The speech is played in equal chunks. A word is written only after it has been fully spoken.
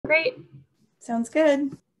great? Sounds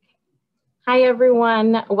good. Hi,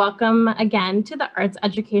 everyone. Welcome again to the Arts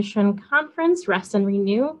Education Conference, Rest and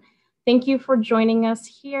Renew. Thank you for joining us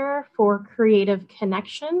here for Creative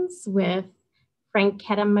Connections with Frank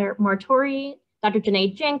Cademartori, Dr.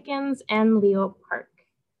 Jenai Jenkins, and Leo Park.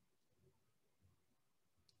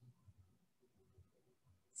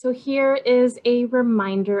 So here is a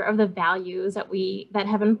reminder of the values that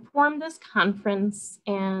have informed this conference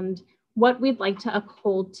and what we'd like to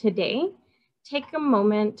uphold today. Take a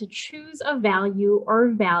moment to choose a value or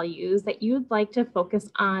values that you'd like to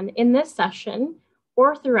focus on in this session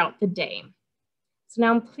or throughout the day. So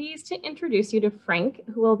now I'm pleased to introduce you to Frank,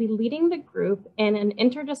 who will be leading the group in an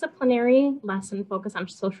interdisciplinary lesson focused on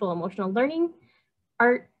social emotional learning,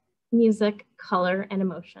 art, music, color, and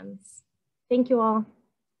emotions. Thank you all.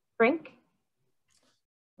 Frank?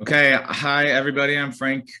 Okay, hi everybody, I'm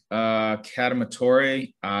Frank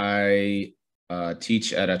Cademartori. I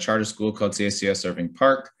teach at a charter school called CSCS Irving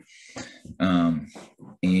Park.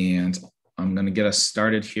 And I'm gonna get us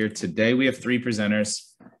started here today. We have 3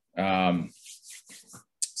 presenters.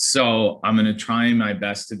 So I'm gonna try my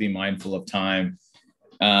best to be mindful of time.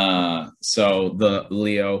 So the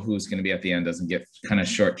Leo, who's gonna be at the end, doesn't get kind of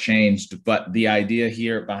shortchanged, but the idea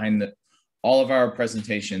here behind all of our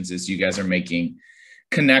presentations is you guys are making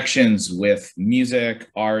connections with music,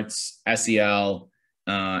 arts, SEL,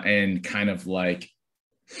 and kind of like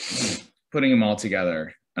putting them all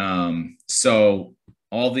together. So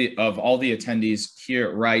all the attendees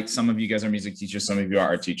here, right? Some of you guys are music teachers, some of you are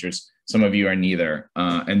art teachers, some of you are neither.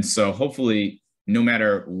 And so hopefully, no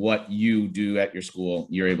matter what you do at your school,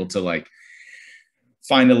 you're able to like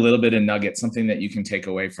find a little bit of nugget, something that you can take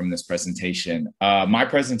away from this presentation. My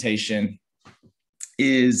presentation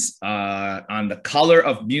is on the color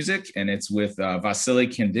of music, and it's with Vasily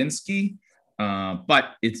Kandinsky,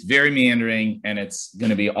 but it's very meandering and it's going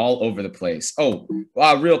to be all over the place. Oh,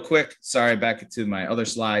 real quick, sorry, back to my other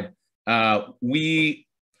slide. We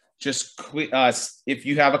just if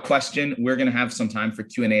you have a question, we're going to have some time for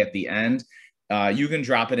Q&A at the end. You can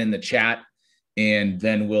drop it in the chat, and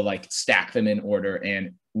then we'll like stack them in order,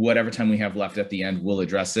 and whatever time we have left at the end, we'll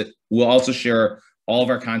address it. We'll also share all of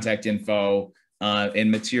our contact info and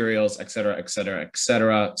materials, et cetera, et cetera, et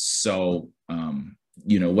cetera. So,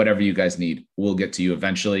 you know, whatever you guys need, we'll get to you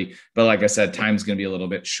eventually. But like I said, time's going to be a little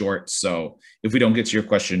bit short. So if we don't get to your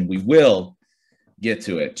question, we will get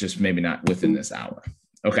to it, just maybe not within this hour.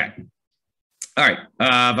 Okay. All right.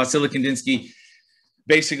 Vasily Kandinsky.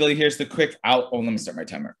 Basically, here's the quick let me start my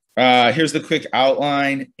timer. Here's the quick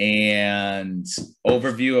outline and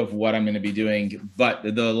overview of what I'm going to be doing. But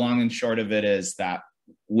the long and short of it is that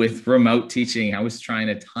with remote teaching, I was trying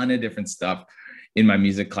a ton of different stuff in my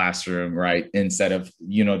music classroom, right? Instead of,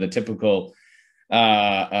 you know, the typical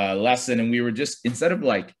lesson. And we were just, instead of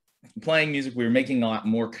like playing music, we were making a lot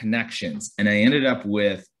more connections. And I ended up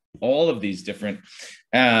with all of these different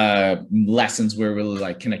lessons where we were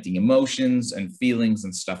like connecting emotions and feelings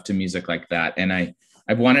and stuff to music like that. And I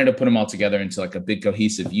wanted to put them all together into like a big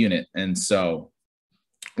cohesive unit. And so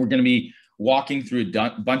we're going to be walking through a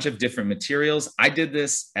bunch of different materials. I did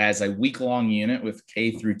this as a week-long unit with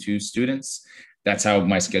K through 2 students. That's how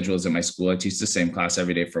my schedule is at my school. I teach the same class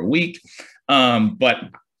every day for a week. But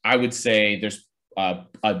I would say there's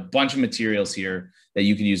a bunch of materials here that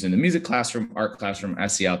you can use in the music classroom, art classroom,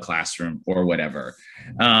 SEL classroom, or whatever.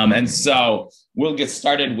 And so we'll get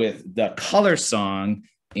started with the color song.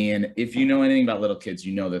 And if you know anything about little kids,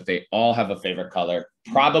 you know that they all have a favorite color,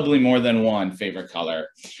 probably more than one favorite color.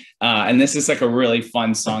 And this is like a really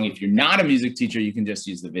fun song. If you're not a music teacher, you can just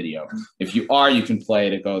use the video. If you are, you can play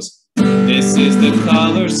it. It goes, this is the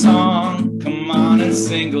color song. Come on and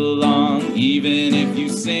sing along. Even if you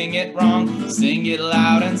sing it wrong, sing it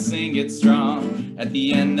loud and sing it strong. At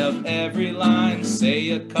the end of every line,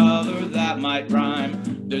 say a color that might rhyme.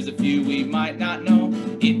 There's a few we might not know.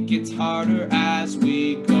 It gets harder as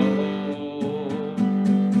we go.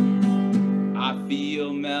 I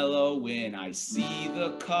feel mellow when I see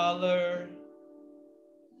the color.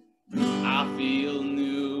 I feel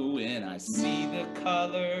new when I see the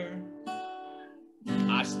color.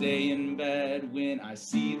 I stay in bed when I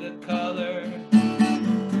see the color.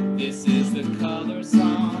 This is the color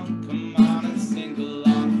song. Come on and sing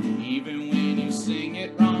along. Even when you sing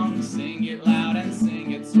it wrong, sing it loud and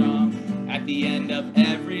sing it strong. At the end of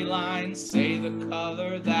every line, say the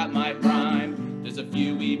color that might rhyme. There's a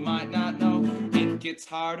few we might not know. It gets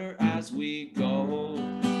harder as we go.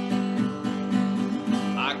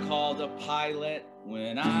 I called a pilot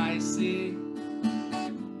when I see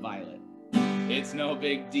violet. It's no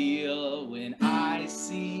big deal when I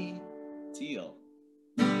see teal.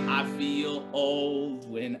 I feel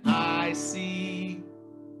old when I see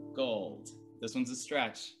gold. This one's a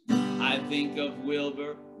stretch. I think of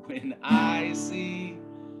Wilbur when I see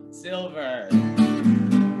silver.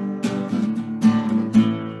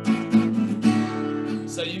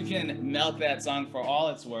 So you can milk that song for all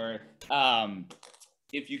it's worth.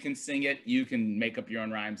 If you can sing it, you can make up your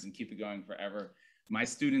own rhymes and keep it going forever. My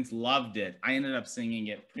students loved it. I ended up singing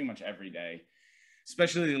it pretty much every day,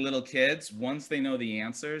 especially the little kids. Once they know the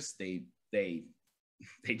answers, they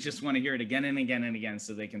just want to hear it again and again and again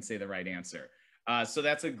so they can say the right answer. So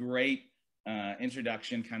that's a great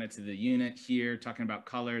introduction kind of to the unit here, talking about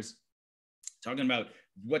colors, talking about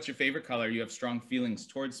what's your favorite color. You have strong feelings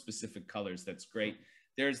towards specific colors. That's great.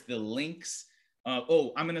 There's the links. I'm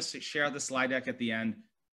going to share the slide deck at the end.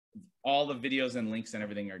 All the videos and links and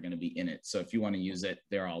everything are going to be in it. So if you want to use it,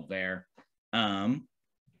 they're all there.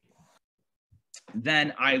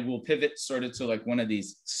 Then I will pivot sort of to like one of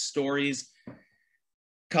these stories.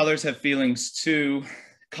 Colors have feelings too.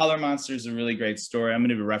 Color Monster is a really great story. I'm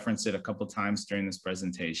going to reference it a couple times during this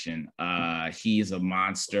presentation. He's a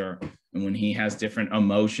monster, and when he has different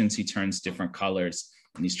emotions, he turns different colors,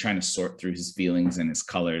 and he's trying to sort through his feelings and his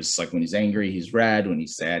colors. Like when he's angry, he's red. When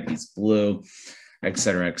he's sad, he's blue, et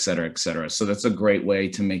cetera, et cetera, et cetera. So that's a great way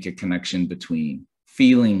to make a connection between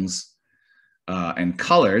feelings and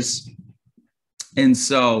colors. And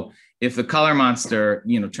so if the color monster,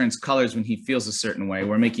 turns colors when he feels a certain way,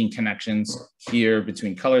 we're making connections here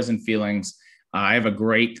between colors and feelings. I have a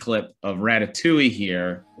great clip of Ratatouille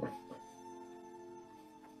here.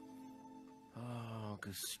 Oh,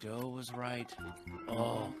 Gusteau was right.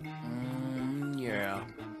 Oh, yeah.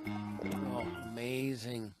 Oh,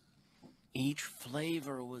 amazing. Each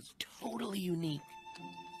flavor was totally unique.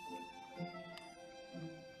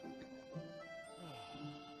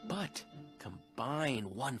 But combine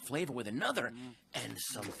one flavor with another, and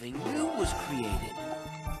something new was created.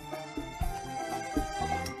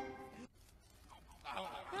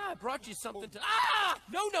 I brought you something to...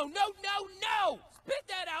 No! Spit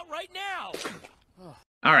that out right now!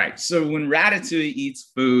 All right, so when Ratatouille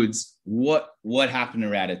eats foods, what happened to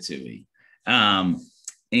Ratatouille?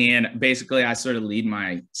 And basically, I sort of lead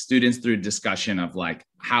my students through a discussion of like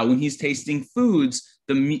how when he's tasting foods,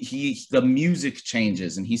 the music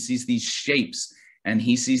changes and he sees these shapes and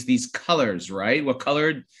he sees these colors, right? What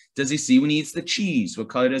color does he see when he eats the cheese? What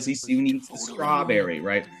color does he see when he eats the strawberry,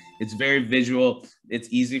 right? It's very visual. It's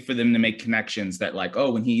easy for them to make connections that like,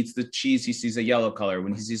 oh, when he eats the cheese, he sees a yellow color.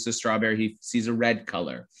 When he sees the strawberry, he sees a red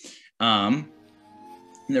color. And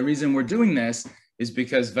the reason we're doing this is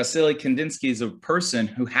because Vasily Kandinsky is a person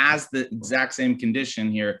who has the exact same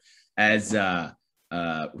condition here as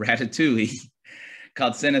Ratatouille,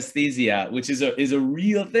 called synesthesia, which is a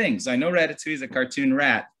real thing. So I know Ratatouille is a cartoon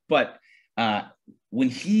rat, but when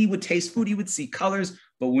he would taste food, he would see colors.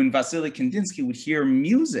 But when Vasily Kandinsky would hear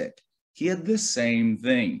music, he had the same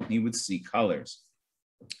thing. He would see colors.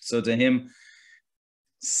 So to him,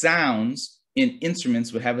 sounds in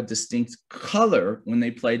instruments would have a distinct color when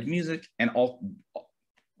they played music, and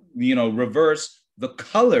reverse, the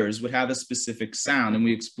colors would have a specific sound. And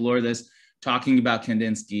we explore this talking about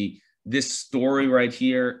Kandinsky. This story right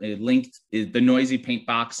here, The Noisy Paint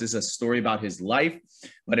Box is a story about his life,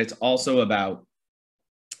 but it's also about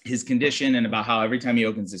his condition and about how every time he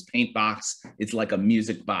opens his paint box, it's like a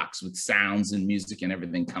music box with sounds and music and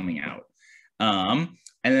everything coming out. And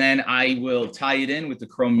then I will tie it in with the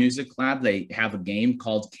Chrome Music Lab. They have a game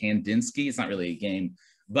called Kandinsky. It's not really a game,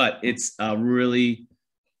 but it's a really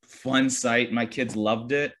fun site. My kids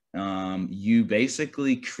loved it. You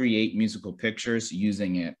basically create musical pictures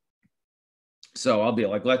using it. So I'll be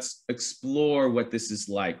like, let's explore what this is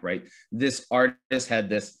like, right? This artist had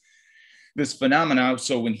this phenomena.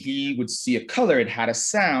 So when he would see a color, it had a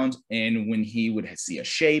sound. And when he would see a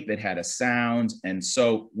shape, it had a sound. And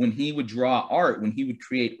so when he would draw art, when he would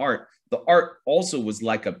create art, the art also was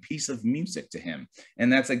like a piece of music to him. And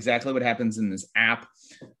that's exactly what happens in this app.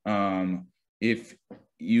 If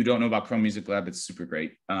you don't know about Chrome Music Lab, it's super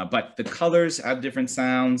great. But the colors have different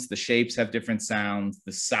sounds. The shapes have different sounds.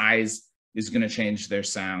 The size is going to change their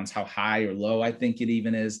sounds, how high or low I think it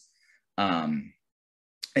even is. And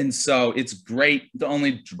so it's great. The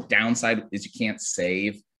only downside is you can't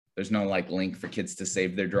save. There's no like link for kids to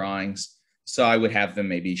save their drawings. So I would have them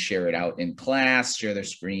maybe share it out in class, share their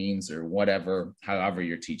screens or whatever, however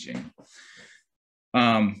you're teaching.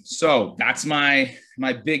 So that's my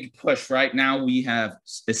big push right now. We have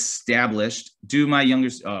established, Q&A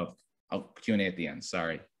at the end.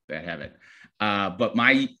 Sorry, bad habit. But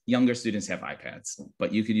my younger students have iPads,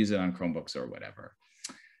 but you could use it on Chromebooks or whatever.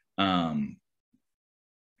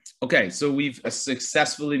 Okay, so we've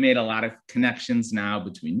successfully made a lot of connections now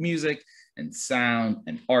between music and sound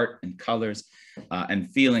and art and colors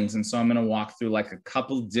and feelings. And so I'm going to walk through like a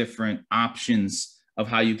couple different options of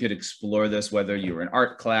how you could explore this, whether you're in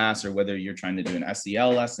art class or whether you're trying to do an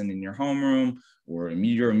SEL lesson in your homeroom or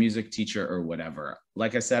you're a music teacher or whatever.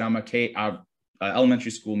 Like I said, I'm a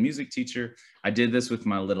elementary school music teacher. I did this with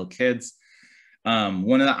my little kids.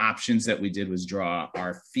 One of the options that we did was draw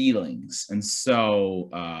our feelings. And so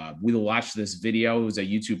we'll watch this video. It was a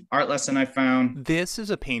YouTube art lesson I found. This is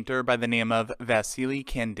a painter by the name of Vasily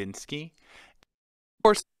Kandinsky. Of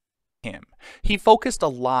course, he focused a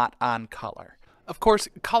lot on color. Of course,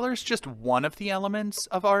 color is just one of the elements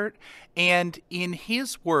of art, and in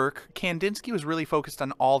his work, Kandinsky was really focused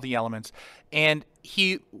on all the elements, and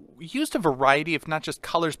he used a variety of not just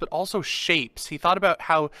colors, but also shapes. He thought about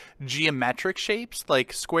how geometric shapes,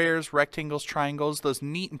 like squares, rectangles, triangles, those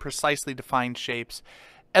neat and precisely defined shapes,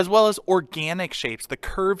 as well as organic shapes, the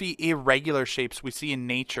curvy, irregular shapes we see in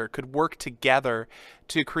nature, could work together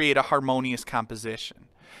to create a harmonious composition.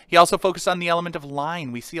 He also focused on the element of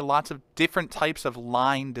line. We see lots of different types of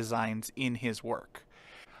line designs in his work.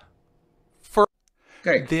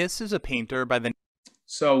 This is a painter by the...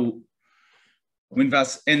 So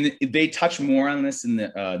and they touch more on this in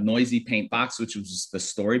the Noisy Paint Box, which was the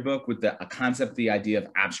storybook with the concept, the idea of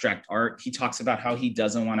abstract art. He talks about how he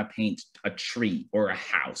doesn't want to paint a tree or a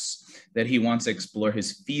house, that he wants to explore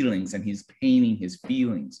his feelings, and he's painting his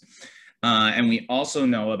feelings. And we also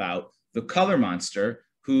know about the color monster,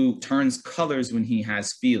 who turns colors when he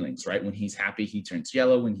has feelings, right? When he's happy, he turns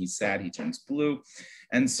yellow. When he's sad, he turns blue.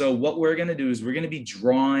 And so what we're going to do is we're going to be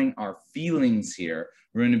drawing our feelings here.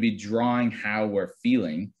 We're going to be drawing how we're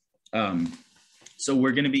feeling. So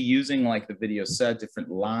we're going to be using, like the video said,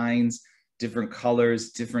 different lines, different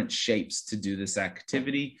colors, different shapes to do this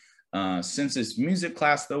activity. Since it's music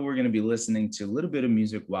class, though, we're going to be listening to a little bit of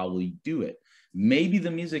music while we do it. Maybe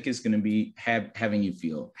the music is going to be having you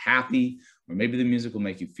feel happy, or maybe the music will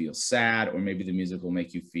make you feel sad, or maybe the music will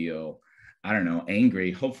make you feel, I don't know,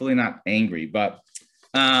 angry. Hopefully not angry, but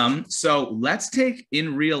so let's take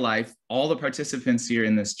in real life, all the participants here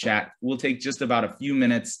in this chat. We'll take just about a few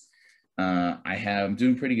minutes. I'm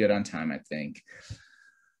doing pretty good on time, I think,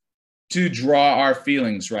 to draw our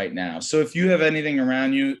feelings right now. So if you have anything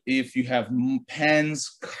around you, if you have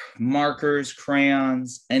pens, markers,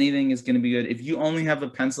 crayons, anything is going to be good. If you only have a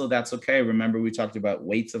pencil, that's okay. Remember, we talked about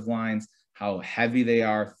weights of lines, how heavy they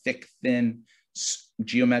are, thick, thin,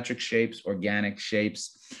 geometric shapes, organic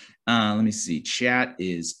shapes. Let me see. Chat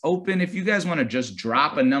is open. If you guys want to just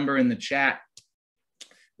drop a number in the chat,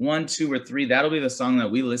 1, 2, or 3, that'll be the song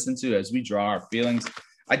that we listen to as we draw our feelings.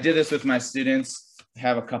 I did this with my students.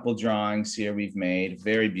 Have a couple drawings here we've made.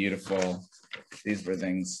 Very beautiful. These were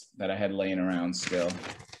things that I had laying around still.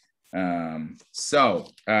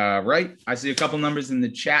 Right, I see a couple numbers in the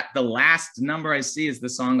chat. The last number I see is the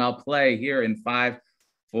song I'll play here in 5,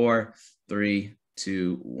 4, 3,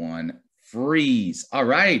 2, 1. Freeze. All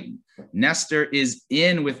right, Nestor is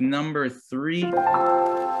in with number 3.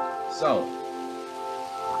 So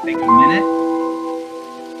take a minute.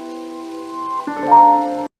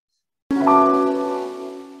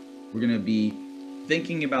 We're going to be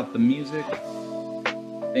thinking about the music,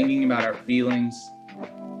 thinking about our feelings.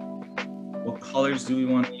 What colors do we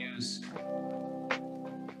want to use?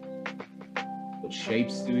 What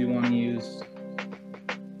shapes do we want to use?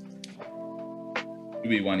 Do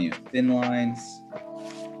we want to use thin lines,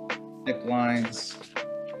 thick lines,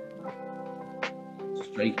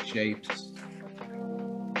 straight shapes,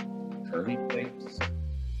 curvy shapes?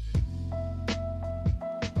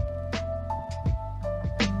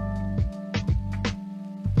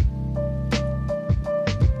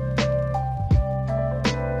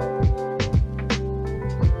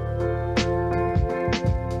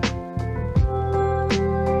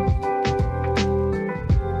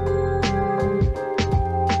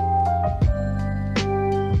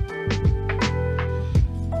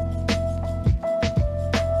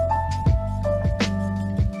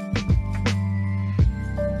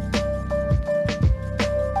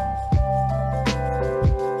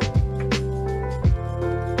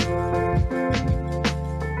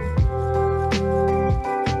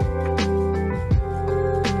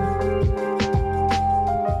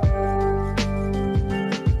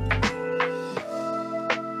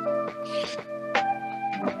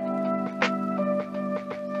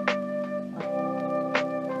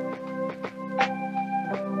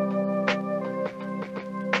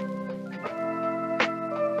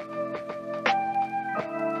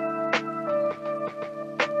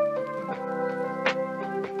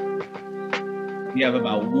 We have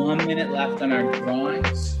about 1 minute left on our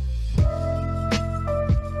drawings.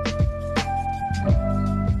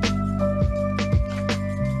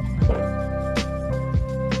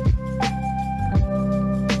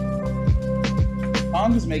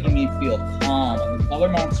 song is making me feel calm, and the color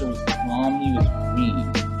monster was calm, he was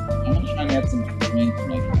green. I'm gonna try and add some green to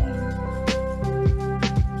my drawing.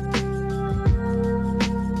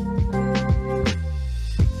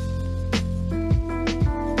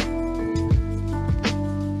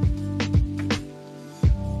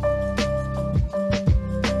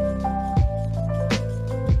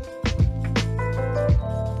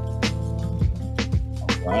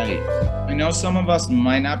 Right. I know some of us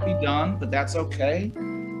might not be done, but that's okay.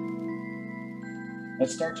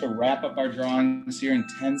 Let's start to wrap up our drawings here in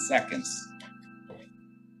 10 seconds.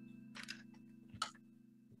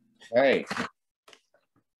 Okay.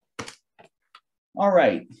 All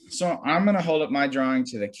right, so I'm gonna hold up my drawing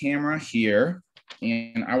to the camera here,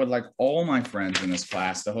 and I would like all my friends in this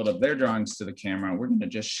class to hold up their drawings to the camera. We're gonna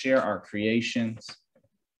just share our creations.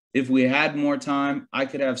 If we had more time, I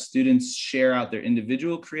could have students share out their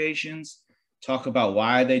individual creations, talk about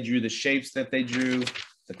why they drew the shapes that they drew,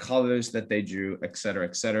 the colors that they drew, et cetera,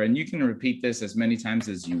 et cetera. And you can repeat this as many times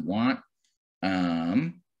as you want.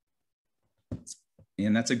 And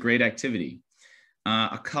that's a great activity.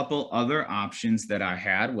 A couple other options that I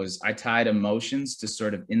had was I tied emotions to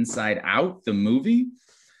sort of Inside Out, the movie,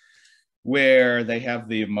 where they have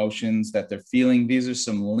the emotions that they're feeling. These are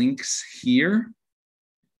some links here.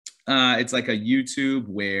 It's like a YouTube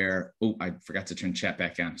where, oh, I forgot to turn chat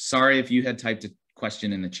back on. Sorry if you had typed a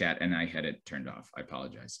question in the chat and I had it turned off. I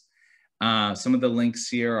apologize. Some of the links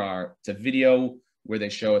here are to video where they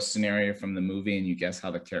show a scenario from the movie and you guess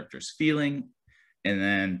how the character's feeling. And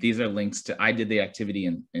then these are links to, I did the activity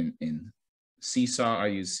in Seesaw. I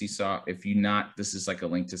use Seesaw. If you not, this is like a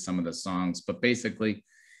link to some of the songs, but basically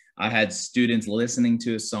I had students listening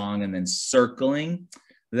to a song and then circling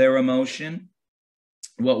their emotion.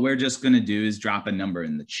 What we're just going to do is drop a number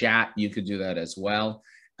in the chat. You could do that as well.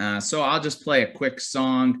 So I'll just play a quick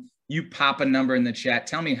song. You pop a number in the chat.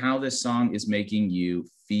 Tell me how this song is making you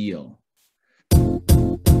feel.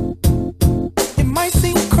 It might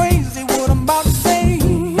seem crazy what I'm about to say.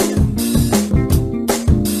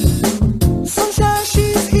 Sunshine,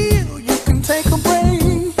 she's here. You can take a break.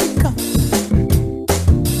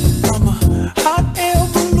 I'm a hot air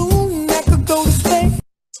balloon that could go to space.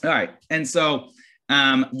 All right. And so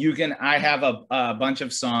I have a bunch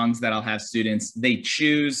of songs that I'll have students, they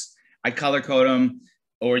choose, I color code them,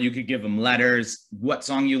 or you could give them letters, what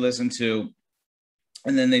song you listen to,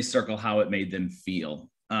 and then they circle how it made them feel.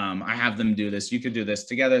 I have them do this. You could do this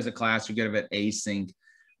together as a class, you could have it async,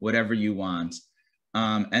 whatever you want.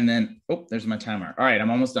 And then, oh, there's my timer. All right,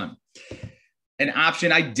 I'm almost done. An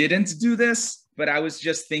option, I didn't do this, but I was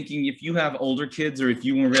just thinking if you have older kids or if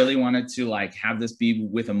you really wanted to like have this be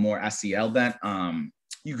with a more SEL bent,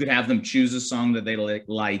 you could have them choose a song that they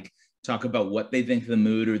like, talk about what they think the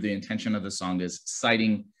mood or the intention of the song is,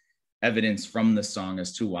 citing evidence from the song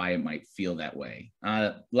as to why it might feel that way.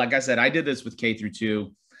 Like I said, I did this with K through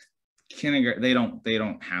 2. Kindergarten, they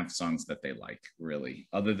don't have songs that they like really,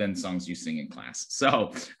 other than songs you sing in class.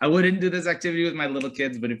 So I wouldn't do this activity with my little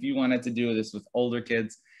kids, but if you wanted to do this with older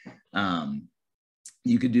kids,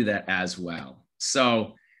 you could do that as well.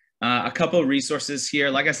 So a couple of resources here.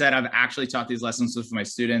 Like I said, I've actually taught these lessons with my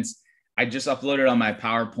students. I just uploaded all my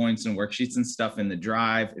PowerPoints and worksheets and stuff in the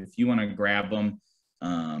Drive. If you want to grab them,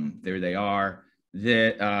 there they are.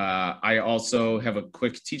 I also have a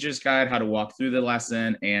quick teacher's guide, how to walk through the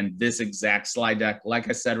lesson, and this exact slide deck. Like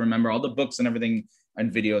I said, remember all the books and everything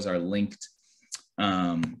and videos are linked.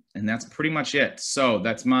 And that's pretty much it. So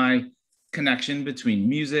that's my connection between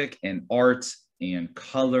music and art and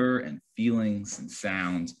color and feelings and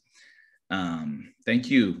sound. Thank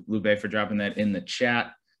you, Lube, for dropping that in the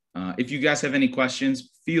chat. If you guys have any questions,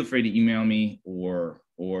 feel free to email me or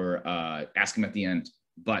ask them at the end.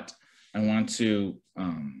 But I want to,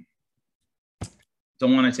 don't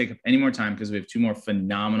want to take up any more time because we have 2 more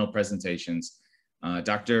phenomenal presentations.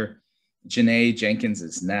 Dr. Jenai Jenkins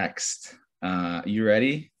is next. You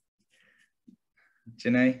ready,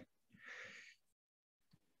 Jenai?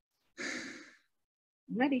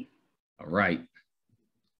 Ready. All right.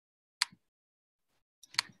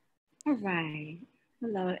 All right.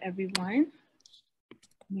 Hello, everyone.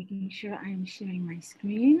 Making sure I'm sharing my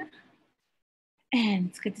screen. And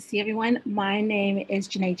it's good to see everyone. My name is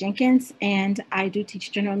Jenai Jenkins, and I do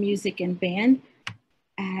teach general music and band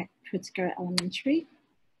at Pritzker Elementary.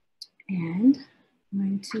 And I'm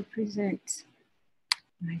going to present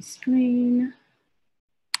my screen.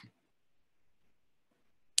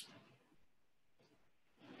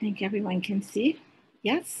 I think everyone can see.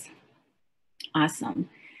 Yes? Awesome.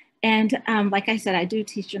 And like I said, I do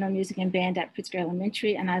teach general music and band at Pritzker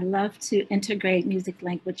Elementary, and I love to integrate music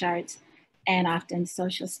language arts and often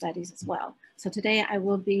social studies as well. So today I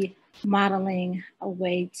will be modeling a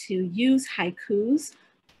way to use haikus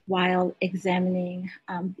while examining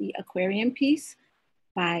the aquarium piece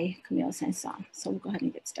by Camille Saint-Saëns. So we'll go ahead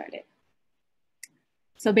and get started.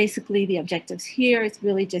 So basically the objectives here is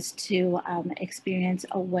really just to experience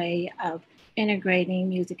a way of integrating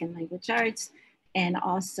music and language arts, and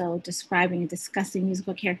also describing and discussing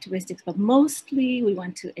musical characteristics, but mostly we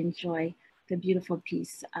want to enjoy the beautiful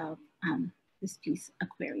piece of this piece,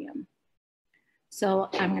 Aquarium. So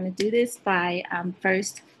I'm gonna do this by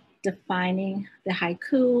first defining the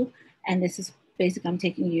haiku, and this is basically, I'm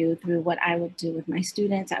taking you through what I would do with my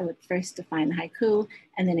students. I would first define the haiku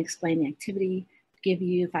and then explain the activity, give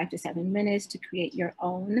you 5 to 7 minutes to create your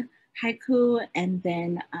own haiku, and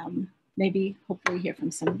then maybe hopefully hear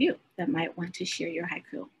from some of you that might want to share your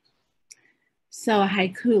haiku. So a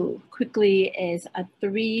haiku quickly is a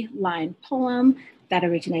 3-line poem that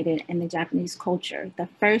originated in the Japanese culture. The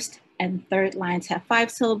first and third lines have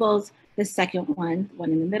 5 syllables. The second one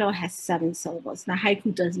in the middle, has 7 syllables. Now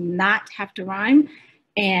haiku does not have to rhyme,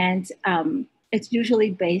 and it's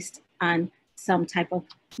usually based on some type of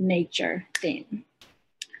nature theme.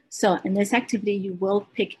 So in this activity, you will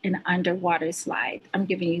pick an underwater slide. I'm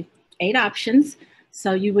giving you 8 options.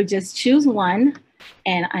 So you would just choose one,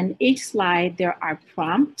 and on each slide, there are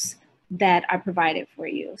prompts that are provided for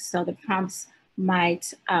you. So the prompts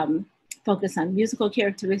might focus on musical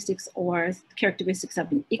characteristics or characteristics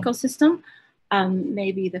of an ecosystem,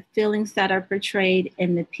 maybe the feelings that are portrayed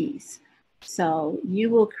in the piece. So you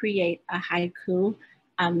will create a haiku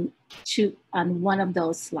on one of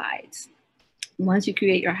those slides. Once you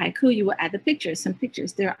create your haiku, you will add the pictures, some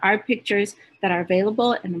pictures. There are pictures that are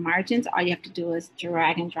available in the margins. All you have to do is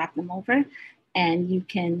drag and drop them over, and you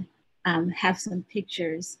can have some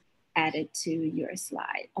pictures added to your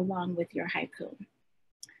slide along with your haiku.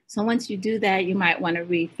 So once you do that, you might want to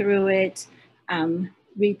read through it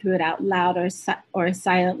out loud or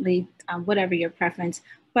silently, whatever your preference.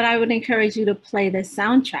 But I would encourage you to play the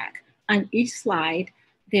soundtrack. On each slide,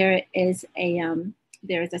 there is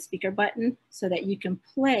a speaker button so that you can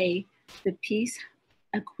play the piece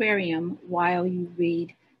Aquarium while you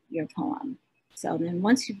read your poem. So then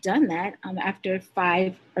once you've done that, after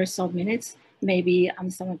 5 or so minutes, maybe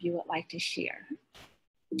some of you would like to share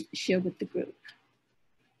with the group.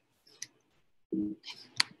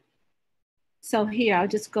 So here, I'll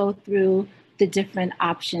just go through the different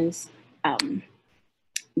options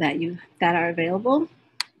that are available.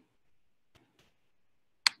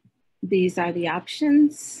 These are the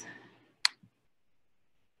options.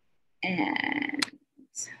 And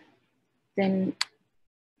then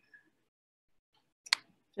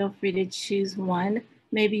feel free to choose one.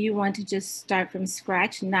 Maybe you want to just start from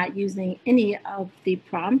scratch, not using any of the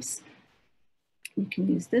prompts. You can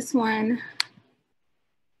use this one.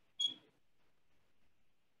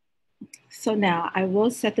 So now I will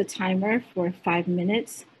set the timer for 5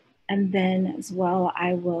 minutes, and then as well,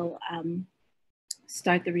 I will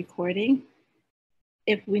start the recording.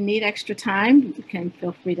 If we need extra time, you can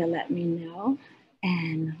feel free to let me know,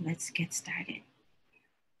 and let's get started.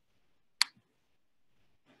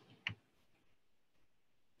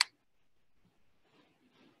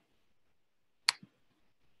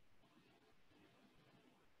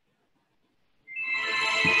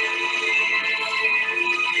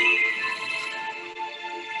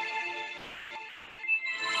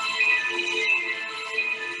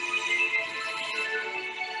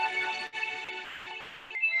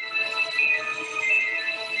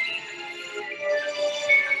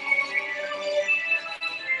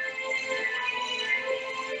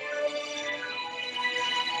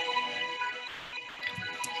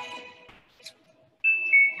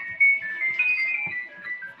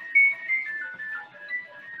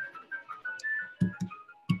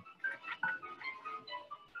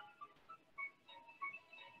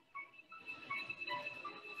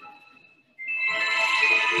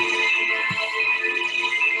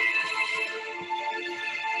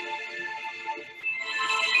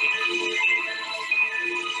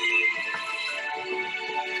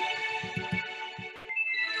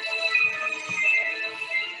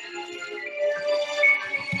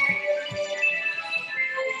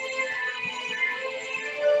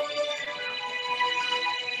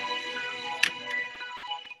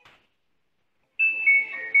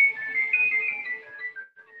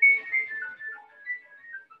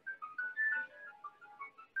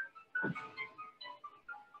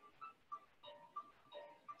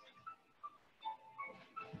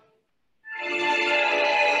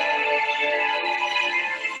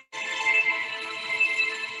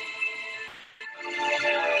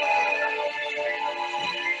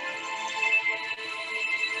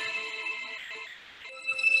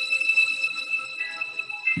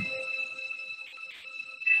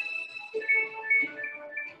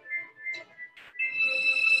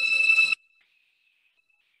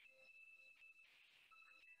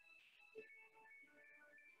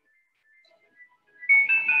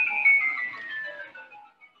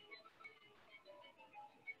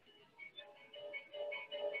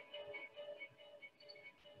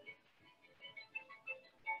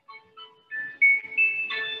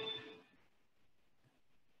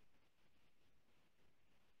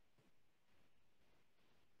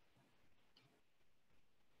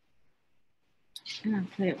 And I'll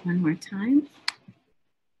play it one more time.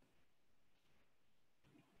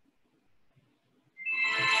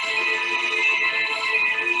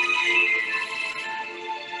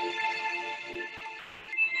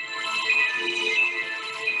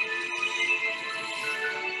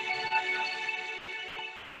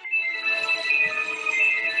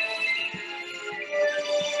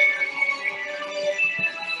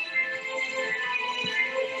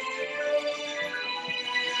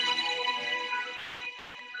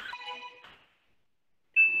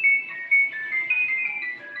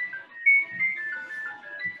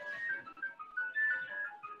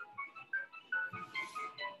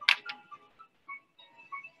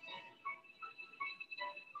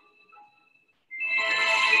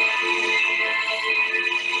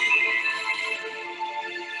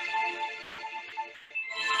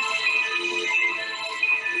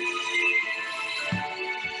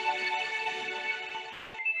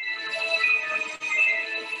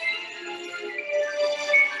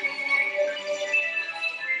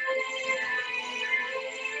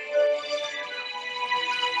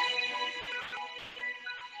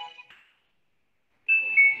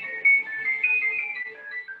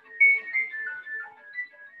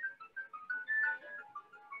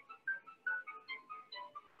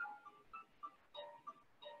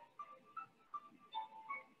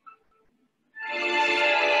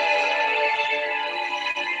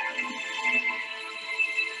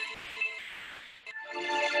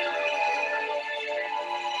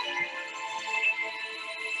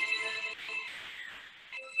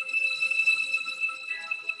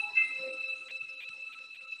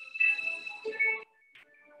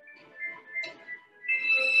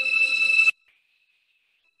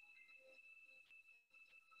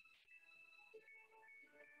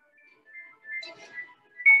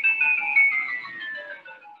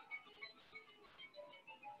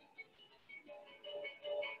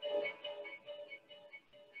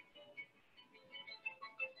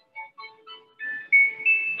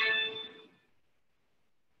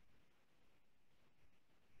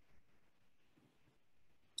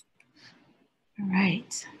 All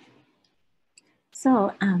right.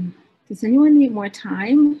 So does anyone need more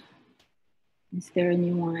time? Is there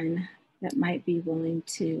anyone that might be willing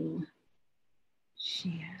to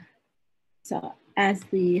share? So I'll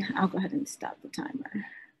go ahead and stop the timer.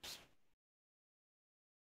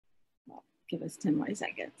 Well, give us 10 more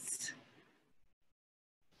seconds.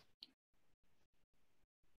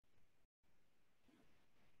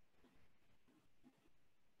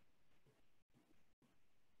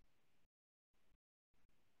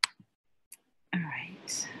 All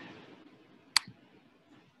right.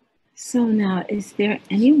 So now, is there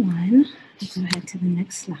anyone, let's go ahead to the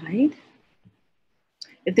next slide.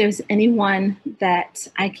 If there's anyone that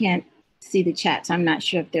I can't see the chat, so I'm not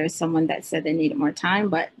sure if there's someone that said they needed more time,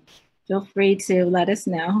 but feel free to let us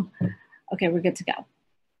know. Okay, we're good to go.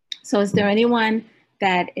 So is there anyone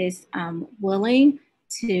that is willing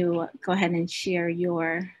to go ahead and share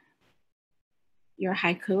your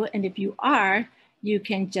haiku? And if you are, you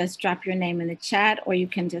can just drop your name in the chat, or you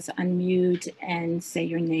can just unmute and say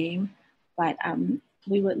your name. But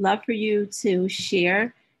we would love for you to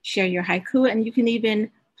share your haiku, and you can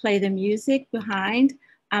even play the music behind.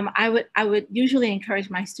 I would usually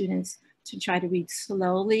encourage my students to try to read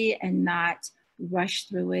slowly and not rush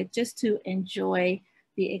through it, just to enjoy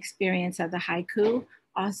the experience of the haiku.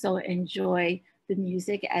 Also enjoy the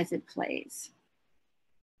music as it plays.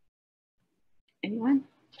 Anyone?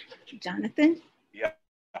 Jonathan? Yeah,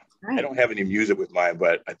 right. I don't have any music with mine,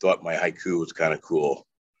 but I thought my haiku was kind of cool.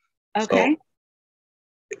 Okay.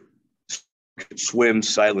 So, swim,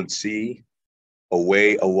 silent sea,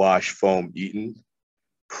 away, awash, foam eaten,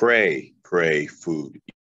 pray, pray, food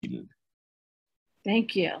eaten.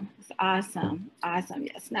 Thank you. It's awesome. Awesome.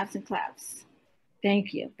 Yeah, snaps and claps.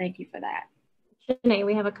 Thank you. Thank you for that. Jenai,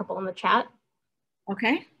 we have a couple in the chat.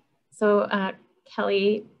 Okay. So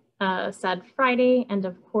Kelly said Friday, end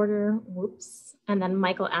of quarter, whoops. And then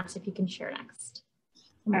Michael asked if you can share next.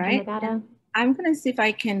 All right. I'm going to see if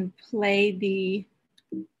I can play the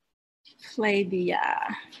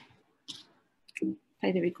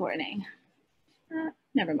recording.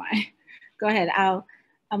 Never mind. Go ahead.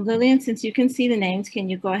 Lillian, since you can see the names, can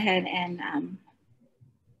you go ahead and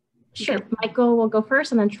sure. Michael will go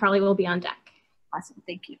first, and then Charlie will be on deck. Awesome.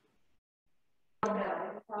 Thank you.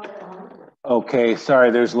 Okay,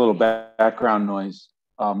 sorry, there's a little background noise.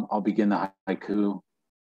 I'll begin the haiku.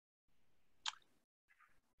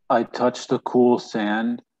 I touch the cool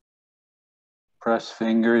sand, press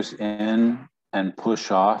fingers in and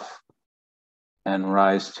push off, and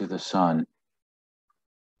rise to the sun.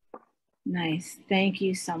 Nice. Thank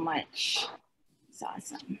you so much.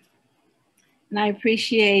 That's awesome. And I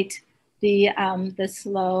appreciate the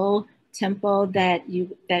slow tempo that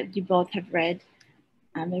you both have read.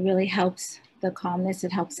 It really helps the calmness.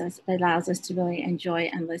 It helps us, it allows us to really enjoy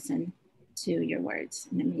and listen to your words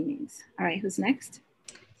and the meanings. All right, who's next?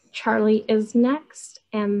 Charlie is next,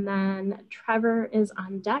 and then Trevor is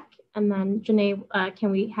on deck. And then Jenai,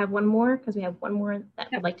 can we have one more? Because we have one more that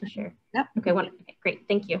I'd like to share. Yep. Okay, okay, great,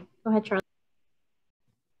 thank you. Go ahead, Charlie.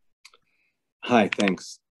 Hi,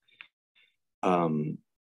 thanks.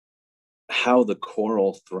 How the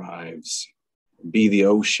coral thrives, be the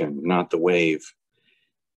ocean, not the wave.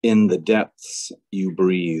 In the depths you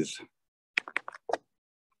breathe.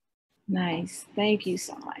 Nice, thank you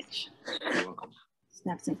so much. You're welcome.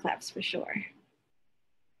 Snaps and claps for sure.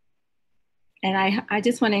 And I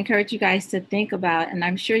just want to encourage you guys to think about, and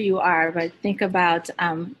I'm sure you are, but think about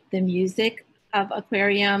the music of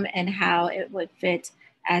Aquarium and how it would fit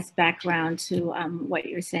as background to what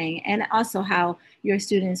you're saying, and also how your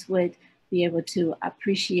students would be able to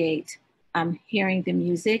appreciate hearing the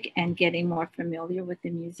music and getting more familiar with the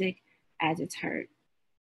music as it's heard.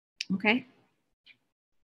 Okay.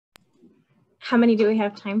 How many do we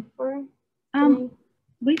have time for?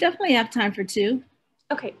 We definitely have time for 2.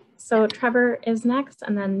 Okay, so Trevor is next,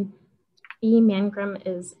 and then B. Mangrum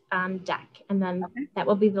is on deck, and then that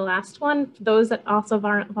will be the last one. For those that also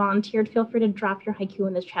volunteered, feel free to drop your haiku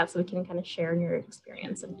in the chat so we can kind of share your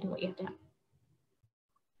experience and what you have to have.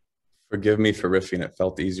 Forgive me for riffing. It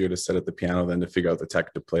felt easier to sit at the piano than to figure out the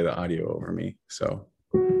tech to play the audio over me. So.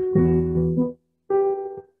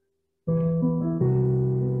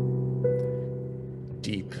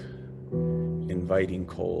 Deep, inviting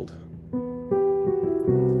cold.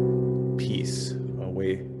 Peace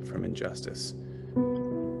away from injustice.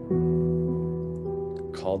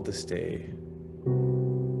 Called to stay,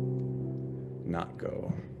 not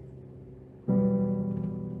go.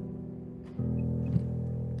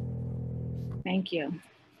 Thank you.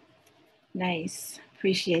 Nice.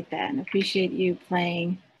 Appreciate that, and appreciate you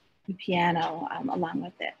playing the piano along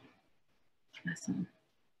with it. Awesome.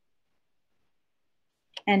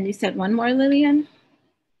 And you said one more, Lillian?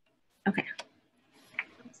 Okay.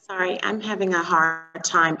 Sorry, I'm having a hard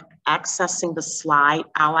time accessing the slide.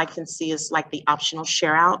 All I can see is like the optional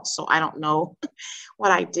share out. So I don't know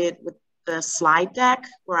what I did with the slide deck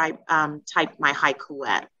where I typed my haiku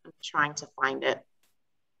at. I'm trying to find it.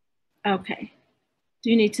 Okay. Do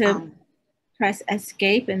you need to press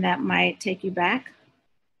escape and that might take you back?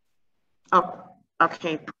 Oh,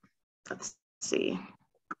 okay. Let's see.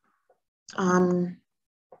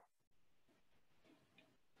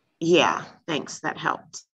 Yeah, thanks. That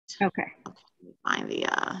helped. Okay. Let me find the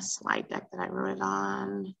slide deck that I wrote it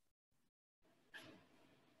on.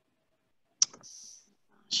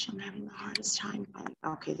 Gosh, I'm having the hardest time finding.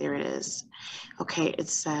 Okay, there it is. Okay, it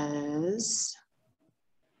says,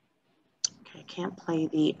 okay, I can't play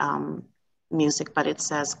the music, but it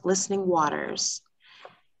says, glistening waters,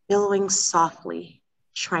 billowing softly,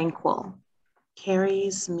 tranquil,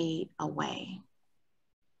 carries me away.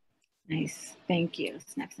 Nice, thank you.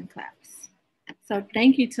 Snaps and claps. So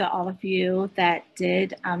thank you to all of you that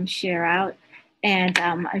did share out, and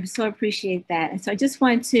I so appreciate that. And so I just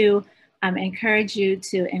want to encourage you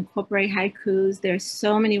to incorporate haikus. There's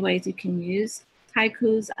so many ways you can use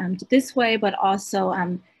haikus this way, but also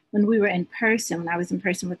when we were in person, when I was in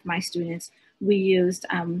person with my students, we used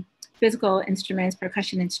physical instruments,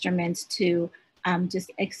 percussion instruments to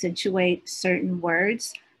just accentuate certain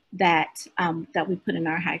words that that we put in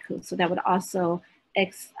our haiku. So that would also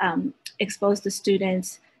expose the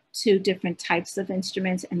students to different types of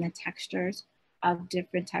instruments and the textures of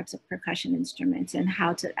different types of percussion instruments and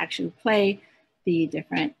how to actually play the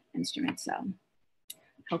different instruments. So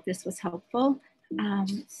I hope this was helpful.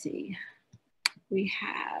 Let's see, we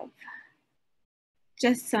have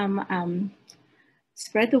just some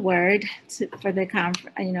spread the word for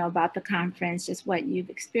the about the conference, just what you've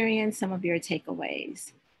experienced, some of your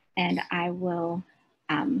takeaways. And I will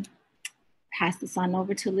pass this on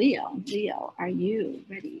over to Leo. Leo, are you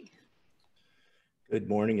ready? Good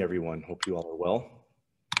morning, everyone. Hope you all are well.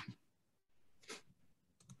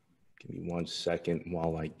 Give me 1 second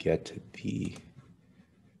while I get the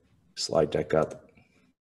slide deck up.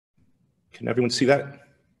 Can everyone see that?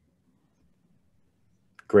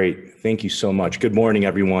 Great. Thank you so much. Good morning,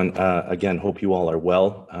 everyone. Again, hope you all are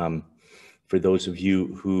well. For those of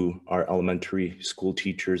you who are elementary school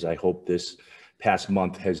teachers, I hope this past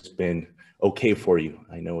month has been okay for you.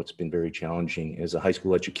 I know it's been very challenging. As a high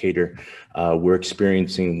school educator, we're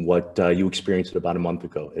experiencing what you experienced about a month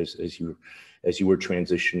ago as you were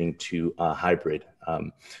transitioning to hybrid.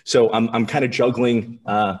 So I'm kind of juggling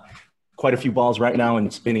quite a few balls right now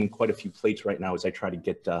and spinning quite a few plates right now as I try to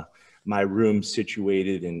get my room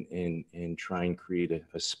situated and try and create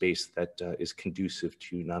a space that is conducive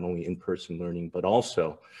to not only in-person learning, but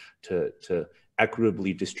also to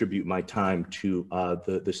equitably distribute my time to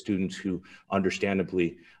the students who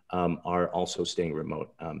understandably are also staying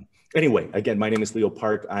remote. Anyway, again, my name is Leo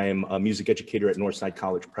Park. I am a music educator at Northside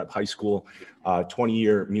College Prep High School,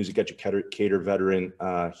 20-year music educator veteran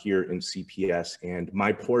here in CPS. And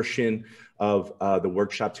my portion of the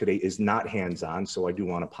workshop today is not hands-on, so I do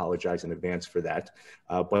want to apologize in advance for that.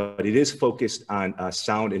 But it is focused on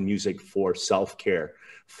sound and music for self-care,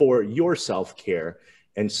 for your self-care,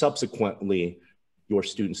 and subsequently your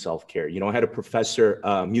student self-care. You know, I had a professor,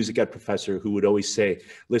 music ed professor, who would always say,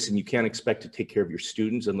 listen, you can't expect to take care of your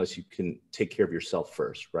students unless you can take care of yourself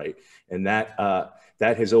first, right? And that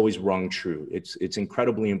has always rung true. It's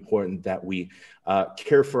incredibly important that we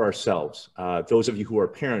care for ourselves. Those of you who are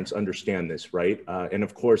parents understand this, right? And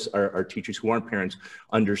of course, our teachers who aren't parents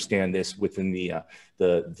understand this within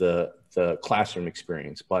the classroom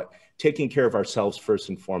experience. But taking care of ourselves first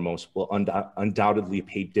and foremost will undoubtedly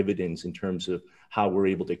pay dividends in terms of how we're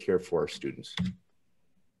able to care for our students.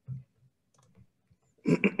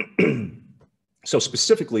 So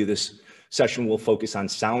specifically, this session will focus on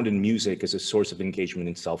sound and music as a source of engagement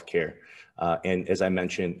and self-care. And as I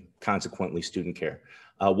mentioned, consequently, student care.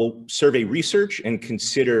 We'll survey research and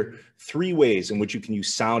consider 3 ways in which you can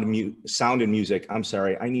use sound and music. I'm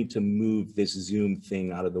sorry, I need to move this Zoom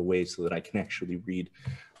thing out of the way so that I can actually read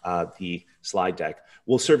the slide deck.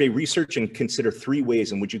 We'll survey research and consider 3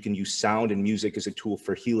 ways in which you can use sound and music as a tool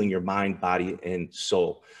for healing your mind, body, and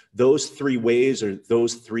soul. Those 3 ways, or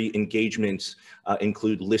those 3 engagements,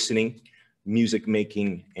 include listening, music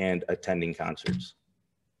making, and attending concerts.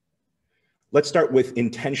 Let's start with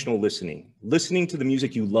intentional listening. Listening to the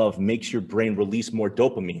music you love makes your brain release more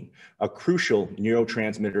dopamine, a crucial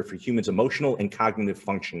neurotransmitter for humans' emotional and cognitive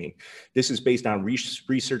functioning. This is based on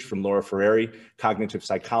research from Laura Ferrari, cognitive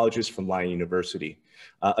psychologist from Lyon University.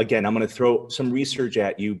 Again, I'm going to throw some research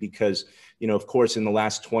at you because, you know, of course, in the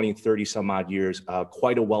last 20, 30 some odd years,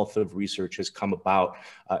 quite a wealth of research has come about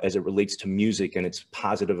as it relates to music and its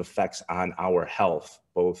positive effects on our health,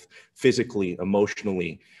 both physically,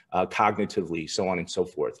 emotionally, cognitively, so on and so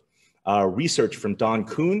forth. Research from Dawn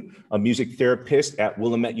Kuhn, a music therapist at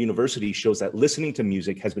Willamette University, shows that listening to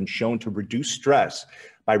music has been shown to reduce stress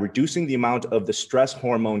by reducing the amount of the stress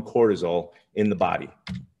hormone cortisol in the body.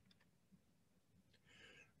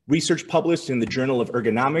 Research published in the Journal of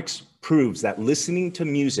Ergonomics proves that listening to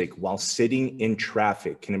music while sitting in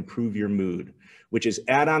traffic can improve your mood, which is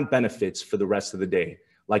add-on benefits for the rest of the day,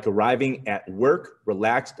 like arriving at work,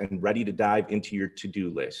 relaxed and ready to dive into your to-do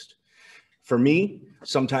list. For me,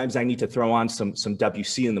 sometimes I need to throw on some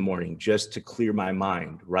WC in the morning just to clear my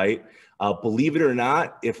mind, right? Believe it or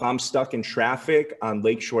not, if I'm stuck in traffic on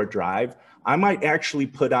Lakeshore Drive, I might actually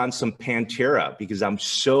put on some Pantera because I'm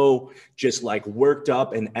so just like worked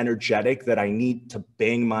up and energetic that I need to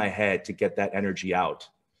bang my head to get that energy out.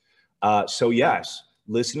 So yes,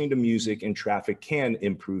 listening to music in traffic can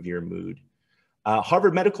improve your mood.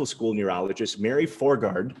 Harvard Medical School neurologist Mary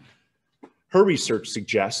Forgard, her research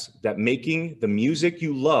suggests that making the music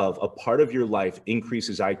you love a part of your life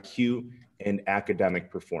increases IQ and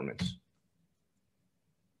academic performance.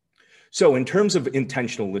 So in terms of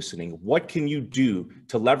intentional listening, what can you do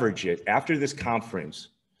to leverage it after this conference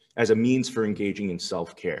as a means for engaging in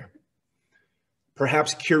self-care?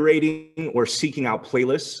 Perhaps curating or seeking out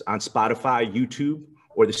playlists on Spotify, YouTube,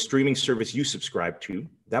 or the streaming service you subscribe to.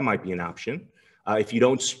 That might be an option. If you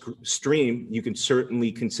don't stream, you can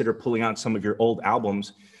certainly consider pulling out some of your old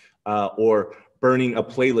albums or burning a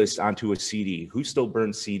playlist onto a CD. Who still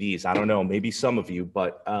burns CDs? I don't know, maybe some of you,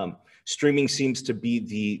 but streaming seems to be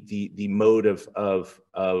the mode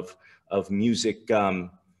of music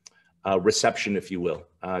reception, if you will.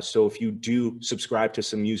 So if you do subscribe to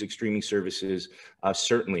some music streaming services,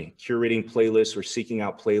 certainly curating playlists or seeking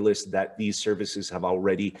out playlists that these services have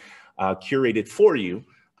already curated for you,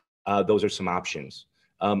 those are some options.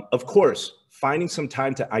 Of course, finding some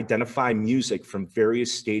time to identify music from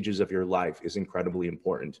various stages of your life is incredibly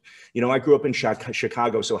important. You know, I grew up in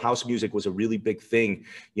Chicago, so house music was a really big thing,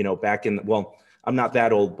 you know, back in, well, I'm not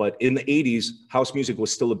that old, but in the 80s, house music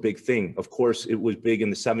was still a big thing. Of course, it was big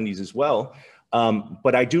in the 70s as well.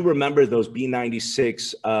 But I do remember those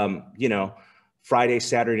B96, you know, Friday,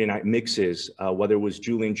 Saturday night mixes, whether it was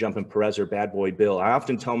Julian Jumpin' Perez or Bad Boy Bill. I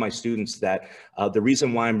often tell my students that the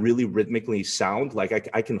reason why I'm really rhythmically sound, like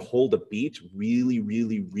I can hold a beat really,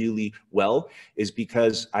 really, really well, is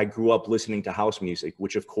because I grew up listening to house music,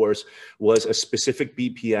 which of course was a specific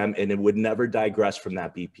BPM and it would never digress from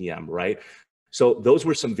that BPM, right? So those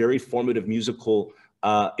were some very formative musical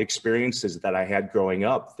experiences that I had growing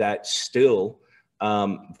up that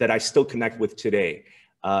I still connect with today.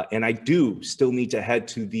 And I do still need to head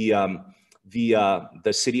to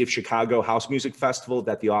the City of Chicago House Music Festival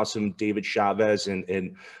that the awesome David Chavez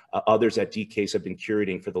and others at DK's have been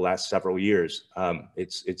curating for the last several years.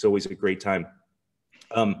 It's always a great time.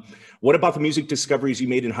 What about the music discoveries you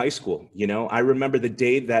made in high school? You know, I remember the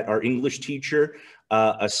day that our English teacher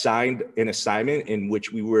assigned an assignment in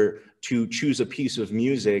which we were to choose a piece of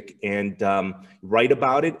music and write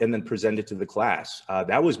about it and then present it to the class.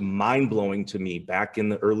 That was mind-blowing to me back in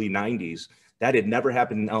the early 90s. That had never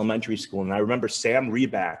happened in elementary school. And I remember Sam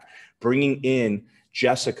Reback bringing in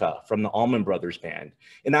Jessica from the Allman Brothers Band.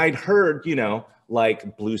 And I'd heard, you know,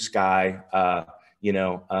 like Blue Sky,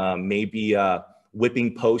 maybe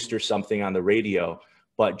Whipping Post or something on the radio.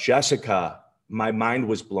 But Jessica, my mind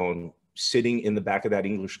was blown sitting in the back of that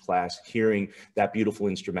English class, hearing that beautiful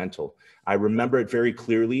instrumental. I remember it very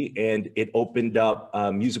clearly, and it opened up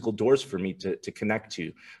musical doors for me to connect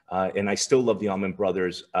to. And I still love the Allman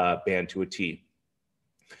Brothers Band to a T.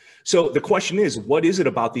 So the question is, what is it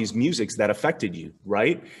about these musics that affected you,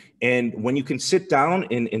 right? And when you can sit down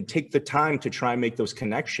and take the time to try and make those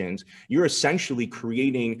connections, you're essentially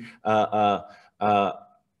creating a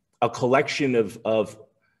collection of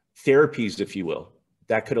therapies, if you will,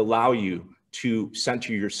 that could allow you to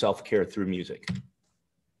center your self-care through music.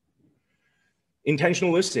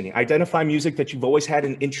 Intentional listening. Identify music that you've always had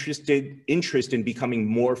an interest in becoming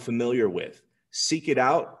more familiar with. Seek it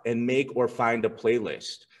out and make or find a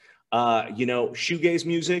playlist. Shoegaze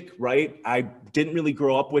music, right? I didn't really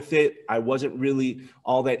grow up with it. I wasn't really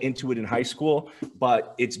all that into it in high school,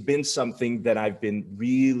 but it's been something that I've been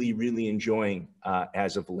really, really enjoying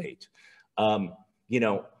as of late.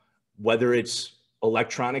 Whether it's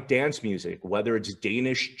electronic dance music, whether it's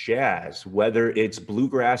Danish jazz, whether it's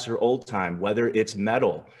bluegrass or old time, whether it's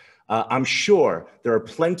metal. I'm sure there are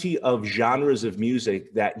plenty of genres of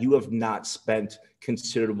music that you have not spent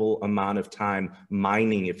considerable amount of time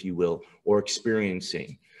mining, if you will, or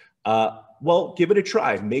experiencing. Well, give it a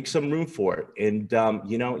try, make some room for it. And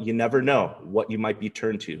you never know what you might be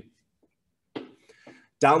turned to.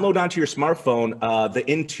 Download onto your smartphone the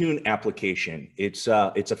Intune application. It's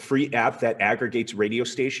a free app that aggregates radio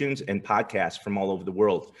stations and podcasts from all over the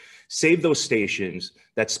world. Save those stations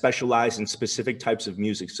that specialize in specific types of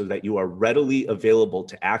music so that you are readily available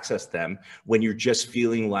to access them when you're just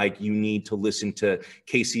feeling like you need to listen to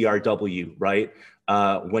KCRW, right?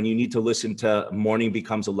 When you need to listen to Morning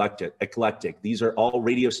Becomes Eclectic. These are all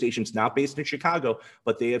radio stations not based in Chicago,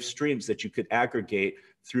 but they have streams that you could aggregate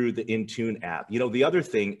through the Intune app. You know, the other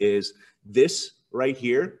thing is this right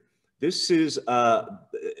here. This is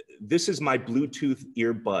my Bluetooth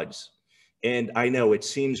earbuds. And I know it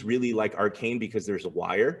seems really like arcane because there's a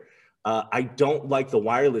wire. I don't like the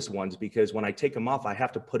wireless ones because when I take them off, I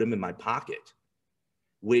have to put them in my pocket,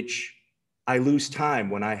 which I lose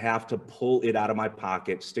time when I have to pull it out of my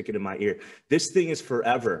pocket, stick it in my ear. This thing is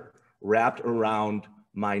forever wrapped around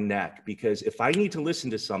my neck because if I need to listen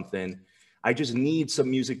to something, I just need some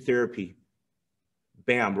music therapy.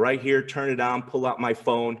 Bam, right here, turn it on, pull out my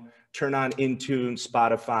phone, turn on Intune,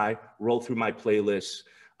 Spotify, roll through my playlists.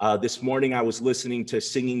 This morning I was listening to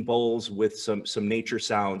singing bowls with some nature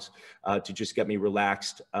sounds to just get me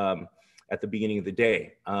relaxed at the beginning of the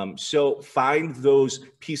day. So find those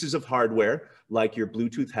pieces of hardware like your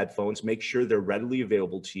Bluetooth headphones, make sure they're readily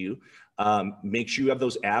available to you. Make sure you have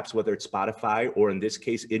those apps, whether it's Spotify or in this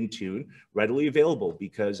case, Intune, readily available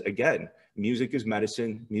because again, music is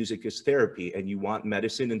medicine, music is therapy, and you want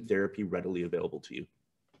medicine and therapy readily available to you.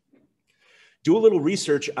 Do a little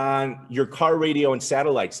research on your car radio and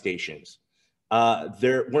satellite stations.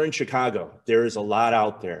 We're in Chicago. There is a lot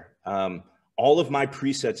out there. All of my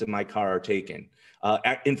presets in my car are taken.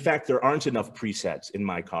 In fact, there aren't enough presets in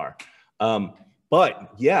my car.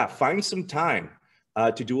 But yeah, find some time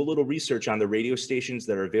to do a little research on the radio stations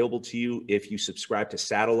that are available to you. If you subscribe to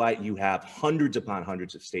satellite, you have hundreds upon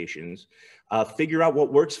hundreds of stations. Figure out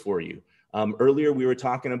what works for you. Earlier, we were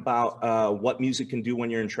talking about what music can do when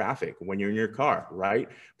you're in traffic, when you're in your car, right?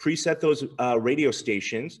 Preset those radio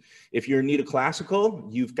stations. If you're in need of classical,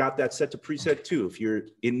 you've got that set to preset 2. If you're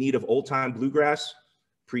in need of old time bluegrass,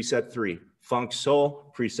 preset 3. Funk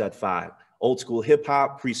soul, preset 5. Old school hip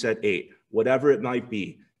hop, preset 8. Whatever it might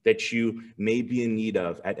be. that you may be in need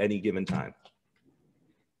of at any given time.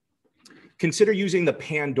 Consider using the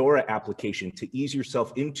Pandora application to ease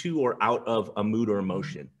yourself into or out of a mood or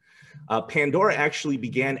emotion. Pandora actually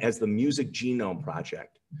began as the Music Genome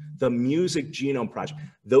Project. The Music Genome Project.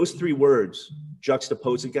 Those three words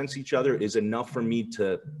juxtaposed against each other is enough for me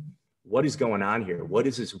to, what is going on here? What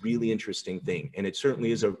is this really interesting thing? And it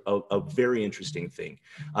certainly is a very interesting thing.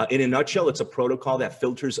 In a nutshell, it's a protocol that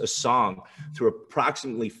filters a song through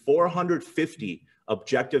approximately 450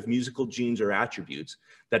 objective musical genes or attributes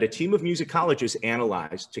that a team of musicologists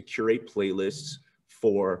analyzed to curate playlists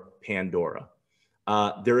for Pandora.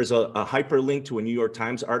 There is a hyperlink to a New York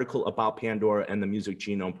Times article about Pandora and the Music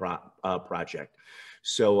Genome Project.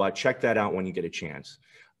 So check that out when you get a chance.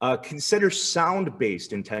 Consider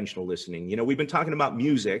sound-based intentional listening. You know, we've been talking about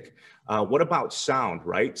music. What about sound,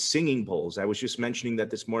 right? Singing bowls. I was just mentioning that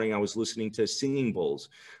this morning I was listening to singing bowls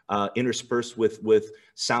interspersed with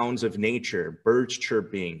sounds of nature, birds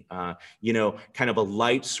chirping, you know, kind of a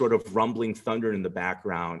light sort of rumbling thunder in the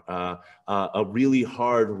background, a really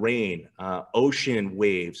hard rain, ocean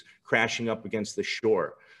waves crashing up against the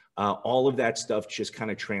shore. All of that stuff just kind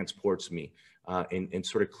of transports me. And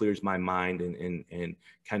sort of clears my mind and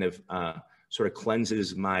kind of sort of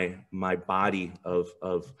cleanses my body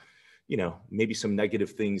of, you know, maybe some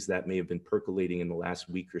negative things that may have been percolating in the last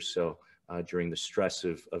week or so during the stress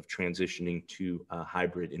of transitioning to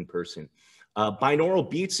hybrid in person. Binaural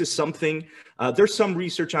beats is something, there's some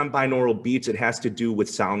research on binaural beats. It has to do with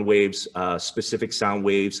sound waves, specific sound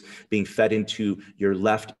waves being fed into your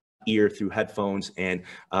left ear through headphones and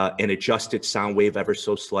adjust its sound wave ever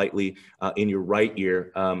so slightly in your right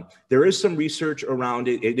ear. There is some research around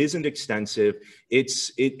it. It isn't extensive.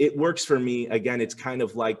 It works for me. Again, it's kind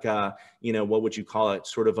of like, you know, what would you call it?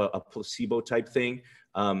 Sort of a placebo type thing.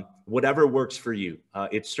 Whatever works for you.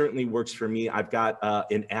 It certainly works for me. I've got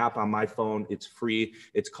an app on my phone. It's free.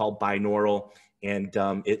 It's called Binaural, and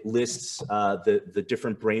it lists the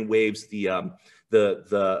different brain waves, the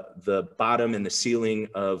bottom and the ceiling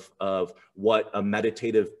of what a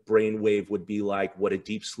meditative brainwave would be like, what a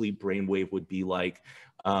deep sleep brainwave would be like.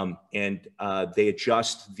 And they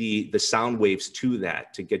adjust the sound waves to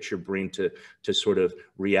that to get your brain to sort of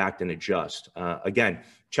react and adjust. Again,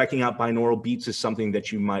 checking out binaural beats is something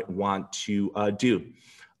that you might want to do.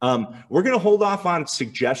 We're gonna hold off on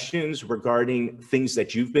suggestions regarding things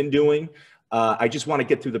that you've been doing. I just wanna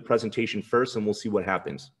get through the presentation first and we'll see what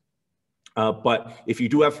happens. But if you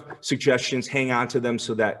do have suggestions, hang on to them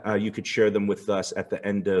so that you could share them with us at the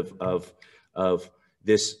end of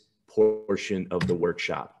this portion of the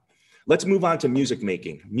workshop. Let's move on to music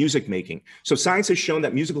making. So science has shown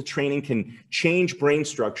that musical training can change brain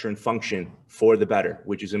structure and function for the better,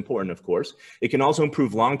 which is important, of course. It can also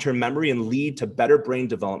improve long-term memory and lead to better brain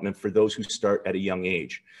development for those who start at a young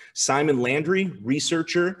age. Simon Landry,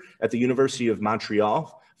 researcher at the University of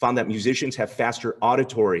Montreal, found that musicians have faster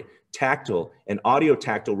auditory, tactile, and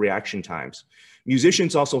audio-tactile reaction times.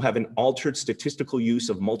 Musicians also have an altered statistical use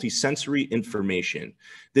of multisensory information.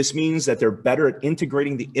 This means that they're better at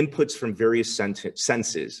integrating the inputs from various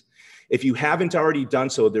senses. If you haven't already done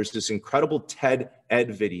so, there's this incredible TED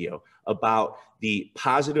Ed video about the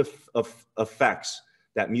positive effects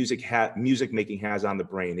that music making has on the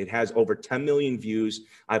brain. It has over 10 million views.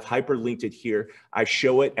 I've hyperlinked it here. I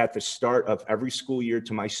show it at the start of every school year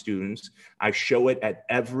to my students. I show it at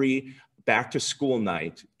every back to school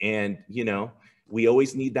night. And, you know, we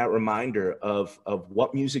always need that reminder of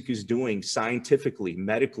what music is doing scientifically,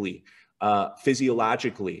 medically,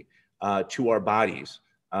 physiologically to our bodies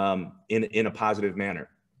in a positive manner.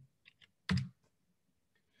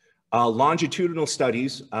 Longitudinal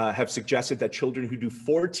studies have suggested that children who do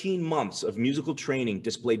 14 months of musical training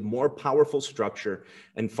displayed more powerful structure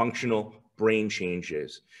and functional brain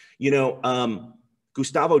changes. You know,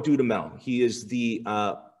 Gustavo Dudamel, he is the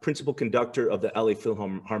principal conductor of the LA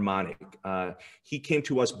Philharmonic. He came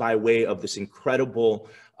to us by way of this incredible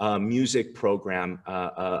music program,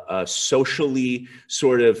 socially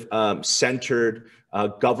sort of centered,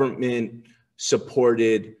 government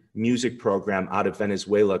supported music program out of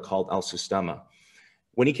Venezuela called El Sistema.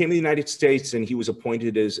 When he came to the United States and he was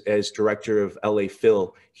appointed as director of LA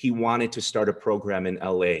Phil, he wanted to start a program in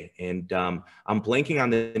LA. And I'm blanking on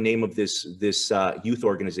the name of this youth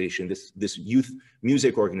organization, this youth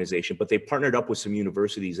music organization, but they partnered up with some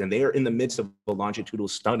universities and they are in the midst of a longitudinal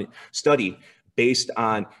study based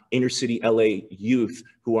on inner city LA youth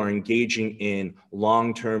who are engaging in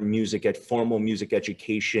long-term formal music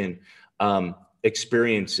education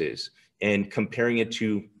experiences and comparing it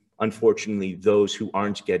to, unfortunately, those who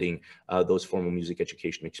aren't getting those formal music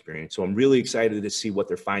education experience. So I'm really excited to see what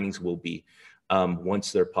their findings will be.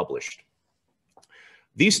 once they're published.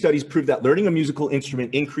 These studies prove that learning a musical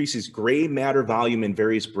instrument increases gray matter volume in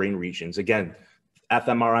various brain regions. Again,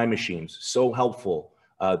 fMRI machines, so helpful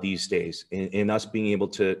these days in us being able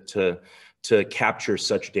to capture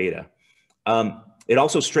such data. It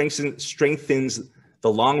also strengthens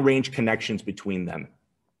the long-range connections between them.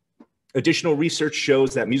 Additional research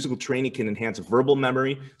shows that musical training can enhance verbal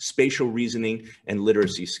memory, spatial reasoning, and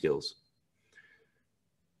literacy skills.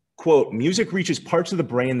 Quote, music reaches parts of the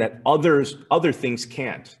brain that other things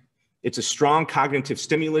can't. It's a strong cognitive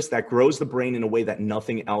stimulus that grows the brain in a way that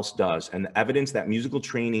nothing else does. And the evidence that musical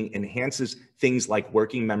training enhances things like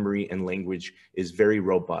working memory and language is very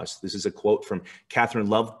robust. This is a quote from Catherine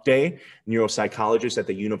Loveday, neuropsychologist at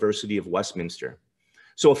the University of Westminster.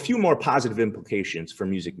 So a few more positive implications for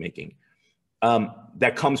music making.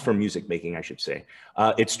 That comes from music making, I should say.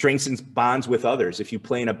 It strengthens bonds with others. If you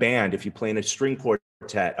play in a band, if you play in a string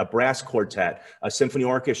quartet, a brass quartet, a symphony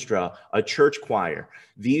orchestra, a church choir,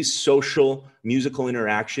 these social musical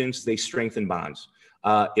interactions, they strengthen bonds.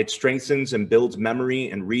 It strengthens and builds memory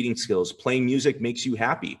and reading skills. Playing music makes you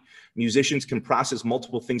happy. Musicians can process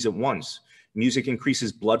multiple things at once. Music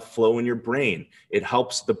increases blood flow in your brain. It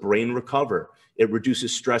helps the brain recover. It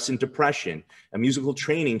reduces stress and depression. And musical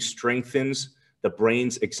training strengthens the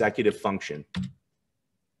brain's executive function.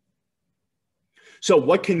 So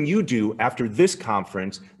what can you do after this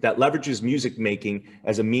conference that leverages music making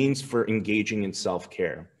as a means for engaging in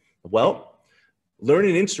self-care? Well, learn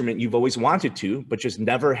an instrument you've always wanted to, but just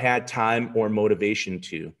never had time or motivation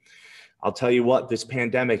to. I'll tell you what, this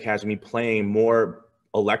pandemic has me playing more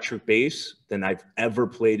electric bass than I've ever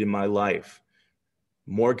played in my life,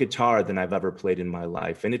 more guitar than I've ever played in my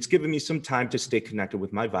life. And it's given me some time to stay connected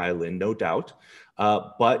with my violin, no doubt.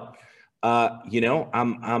 You know,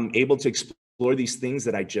 I'm able to explore these things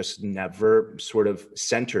that I just never sort of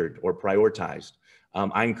centered or prioritized.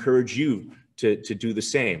 I encourage you to do the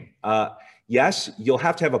same. Yes, you'll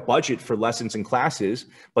have to have a budget for lessons and classes,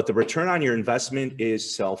 but the return on your investment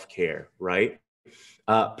is self-care, right?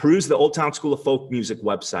 Peruse the Old Town School of Folk Music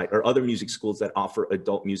website or other music schools that offer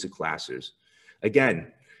adult music classes.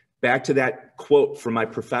 Again, back to that quote from my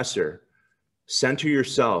professor, center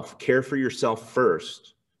yourself, care for yourself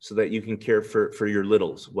first so that you can care for your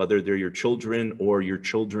littles, whether they're your children or your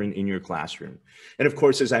children in your classroom. And of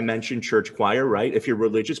course, as I mentioned, church choir, right? If you're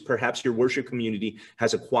religious, perhaps your worship community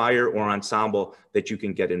has a choir or ensemble that you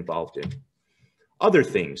can get involved in. Other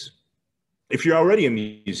things, if you're already a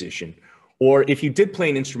musician, or if you did play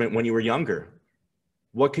an instrument when you were younger,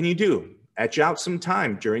 what can you do? Etch out some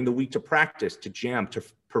time during the week to practice, to jam, to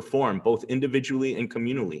perform, both individually and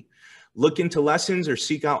communally. Look into lessons or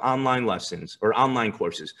seek out online lessons or online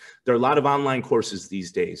courses. There are a lot of online courses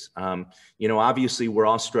these days. You know, obviously we're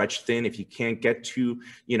all stretched thin. If you can't get to,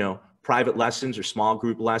 you know, private lessons or small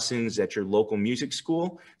group lessons at your local music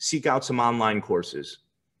school, seek out some online courses.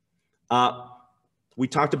 We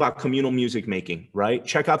talked about communal music making, right?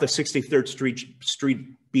 Check out the 63rd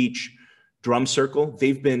Street Beach Drum Circle.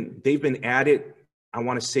 They've been at it, I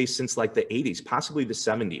want to say, since like the 80s, possibly the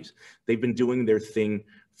 70s. They've been doing their thing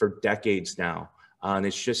for decades now. And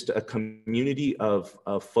it's just a community of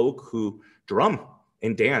folk who drum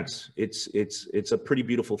and dance. It's a pretty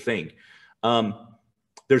beautiful thing.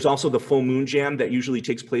 There's also the Full Moon Jam that usually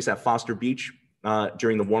takes place at Foster Beach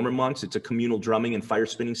during the warmer months. It's a communal drumming and fire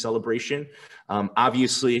spinning celebration.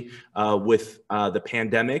 Obviously, with the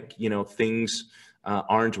pandemic, you know, things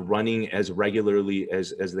aren't running as regularly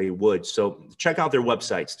as they would. So check out their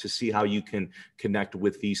websites to see how you can connect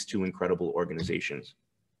with these two incredible organizations.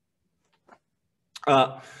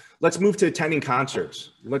 Let's move to attending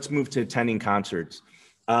concerts.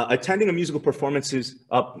 Attending a musical performance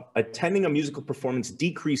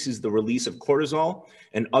decreases the release of cortisol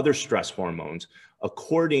and other stress hormones,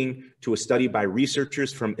 according to a study by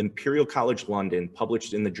researchers from Imperial College London,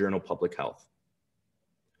 published in the journal Public Health.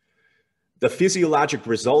 The physiologic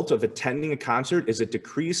result of attending a concert is a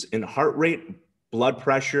decrease in heart rate, blood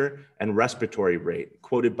pressure, and respiratory rate,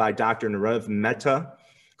 quoted by Dr. Narev Mehta,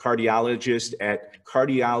 cardiologist at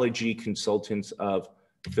Cardiology Consultants of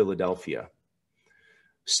Philadelphia.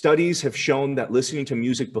 Studies have shown that listening to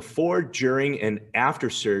music before, during, and after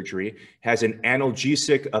surgery has an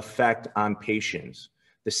analgesic effect on patients.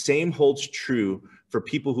 The same holds true for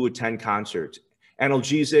people who attend concerts.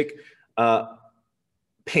 Analgesic,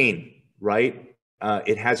 pain, right?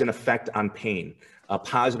 It has an effect on pain, a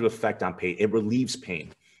positive effect on pain. It relieves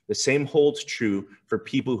pain. The same holds true for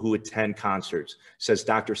people who attend concerts, says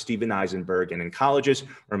Dr. Steven Eisenberg, an oncologist,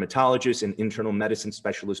 rheumatologist, and internal medicine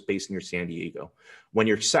specialist based near San Diego. When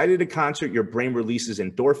you're excited at a concert, your brain releases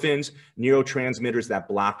endorphins, neurotransmitters that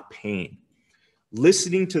block pain.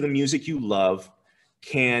 Listening to the music you love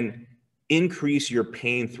can increase your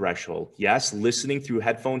pain threshold. Yes, listening through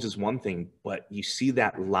headphones is one thing, but you see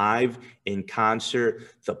that live in concert,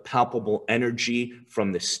 the palpable energy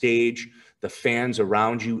from the stage, the fans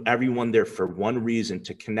around you, everyone there for one reason,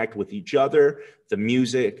 to connect with each other, the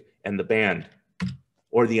music and the band,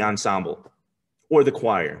 or the ensemble, or the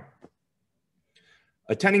choir.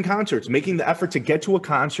 Attending concerts, making the effort to get to a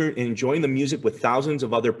concert and enjoying the music with thousands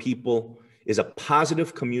of other people is a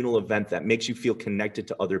positive communal event that makes you feel connected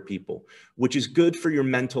to other people, which is good for your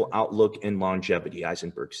mental outlook and longevity,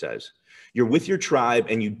 Eisenberg says. You're with your tribe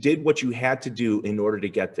and you did what you had to do in order to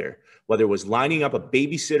get there, whether it was lining up a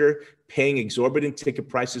babysitter, paying exorbitant ticket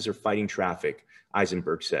prices, or fighting traffic,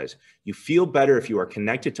 Eisenberg says. You feel better if you are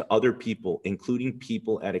connected to other people, including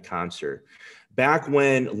people at a concert. Back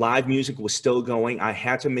when live music was still going, I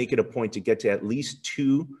had to make it a point to get to at least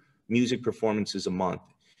 2 music performances a month.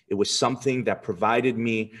 It was something that provided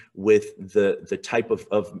me with the type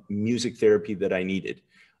of music therapy that I needed.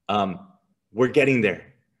 We're getting there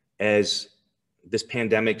as this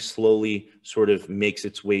pandemic slowly sort of makes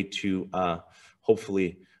its way to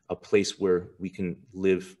hopefully a place where we can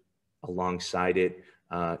live alongside it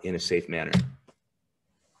in a safe manner.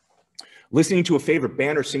 Listening to a favorite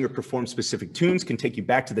band or singer perform specific tunes can take you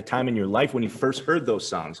back to the time in your life when you first heard those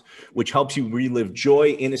songs, which helps you relive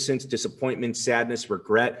joy, innocence, disappointment, sadness,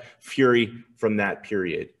 regret, fury from that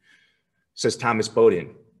period, says Thomas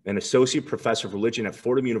Bowden, an associate professor of religion at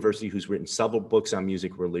Fordham University who's written several books on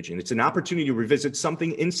music and religion. It's an opportunity to revisit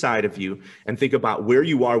something inside of you and think about where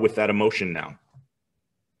you are with that emotion now.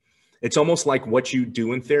 It's almost like what you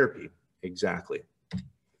do in therapy. Exactly.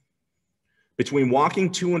 Between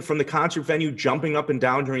walking to and from the concert venue, jumping up and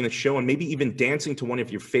down during the show, and maybe even dancing to one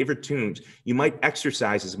of your favorite tunes, you might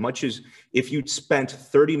exercise as much as if you'd spent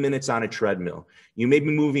 30 minutes on a treadmill. You may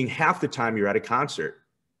be moving half the time you're at a concert.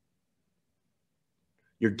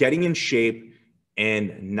 You're getting in shape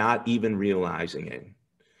and not even realizing it.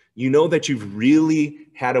 You know that you've really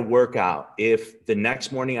had a workout if the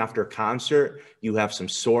next morning after a concert, you have some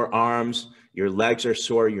sore arms, your legs are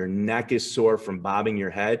sore, your neck is sore from bobbing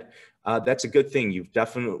your head. That's a good thing. You've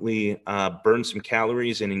definitely burned some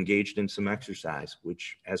calories and engaged in some exercise,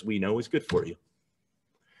 which, as we know, is good for you.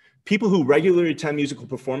 People who regularly attend musical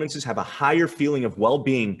performances have a higher feeling of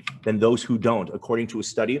well-being than those who don't, according to a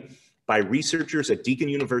study by researchers at Deakin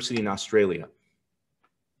University in Australia.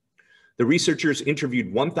 The researchers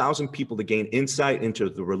interviewed 1,000 people to gain insight into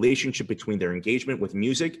the relationship between their engagement with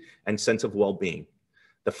music and sense of well-being.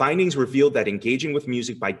 The findings revealed that engaging with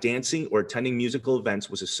music by dancing or attending musical events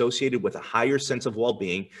was associated with a higher sense of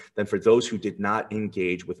well-being than for those who did not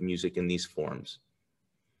engage with music in these forms.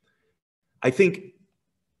 I think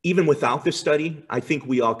even without this study, I think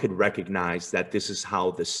we all could recognize that this is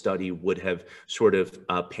how the study would have sort of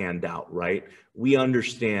panned out, right? We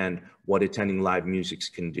understand what attending live music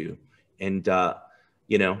can do. And,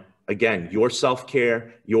 you know, again, your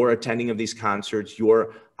self-care, your attending of these concerts,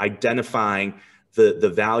 your identifying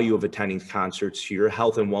the value of attending concerts to your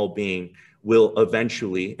health and well-being will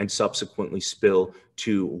eventually and subsequently spill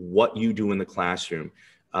to what you do in the classroom,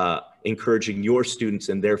 encouraging your students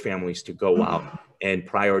and their families to go out and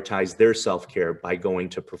prioritize their self-care by going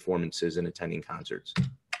to performances and attending concerts.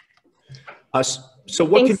 So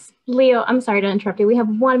what Thanks, Leo. I'm sorry to interrupt you. We have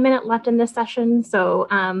 1 minute left in this session. So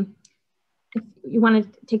if you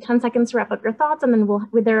want to take 10 seconds to wrap up your thoughts, and then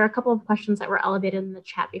there are a couple of questions that were elevated in the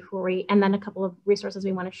chat before and then a couple of resources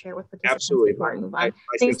we want to share with participants before we move on.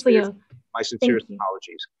 Thanks, Leo. My sincerest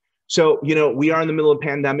apologies. So, you know, we are in the middle of a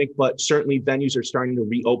pandemic, but certainly venues are starting to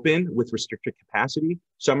reopen with restricted capacity.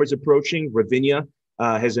 Summer's approaching. Ravinia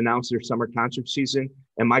has announced their summer concert season.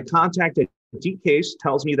 And my contact at DCASE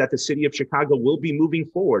tells me that the city of Chicago will be moving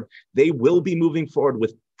forward. They will be moving forward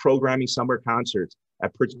with programming summer concerts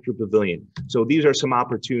at Pritzker Pavilion. So these are some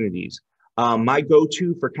opportunities. My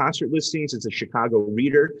go-to for concert listings is the Chicago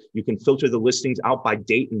Reader. You can filter the listings out by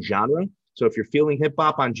date and genre. So if you're feeling hip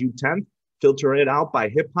hop on June 10th, filter it out by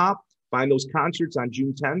hip hop, find those concerts on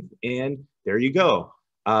June 10th, and there you go.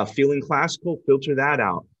 Feeling classical, filter that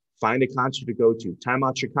out. Find a concert to go to. Time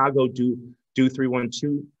Out Chicago, do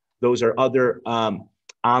 312. Those are other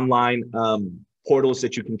online portals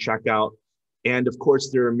that you can check out. And of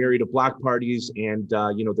course, there are Myriad of Block Parties and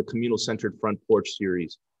you know, the Communal Centered Front Porch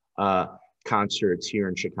Series concerts here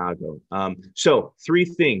in Chicago. So 3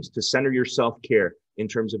 things to center your self-care in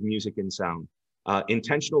terms of music and sound.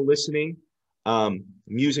 Intentional listening,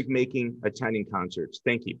 music making, attending concerts.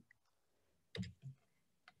 Thank you.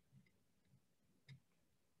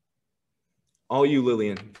 All you,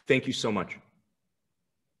 Lillian. Thank you so much.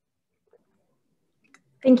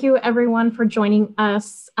 Thank you everyone for joining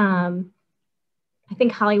us. I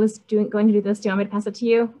think Holly was going to do this. Do you want me to pass it to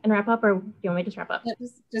you and wrap up, or do you want me to just wrap up? Yeah,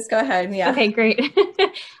 just go ahead. Yeah. Okay, great.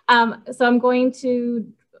 So I'm going to,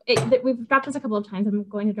 we've dropped this a couple of times. I'm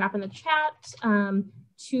going to drop in the chat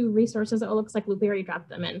 2 resources. It looks like Lupe already dropped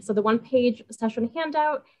them in. So the 1-page session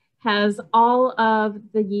handout has all of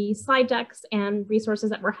the slide decks and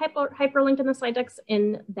resources that were hyperlinked in the slide decks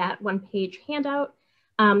in that 1-page handout.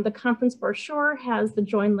 The conference brochure has the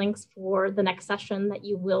join links for the next session that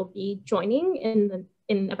you will be joining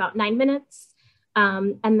in about 9 minutes.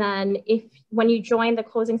 And then when you join the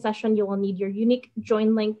closing session, you will need your unique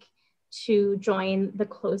join link to join the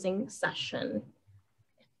closing session.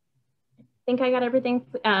 I think I got everything.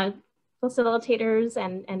 Facilitators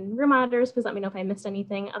and room monitors, please let me know if I missed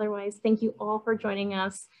anything. Otherwise, thank you all for joining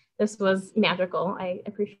us. This was magical. I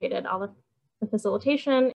appreciated all of the facilitation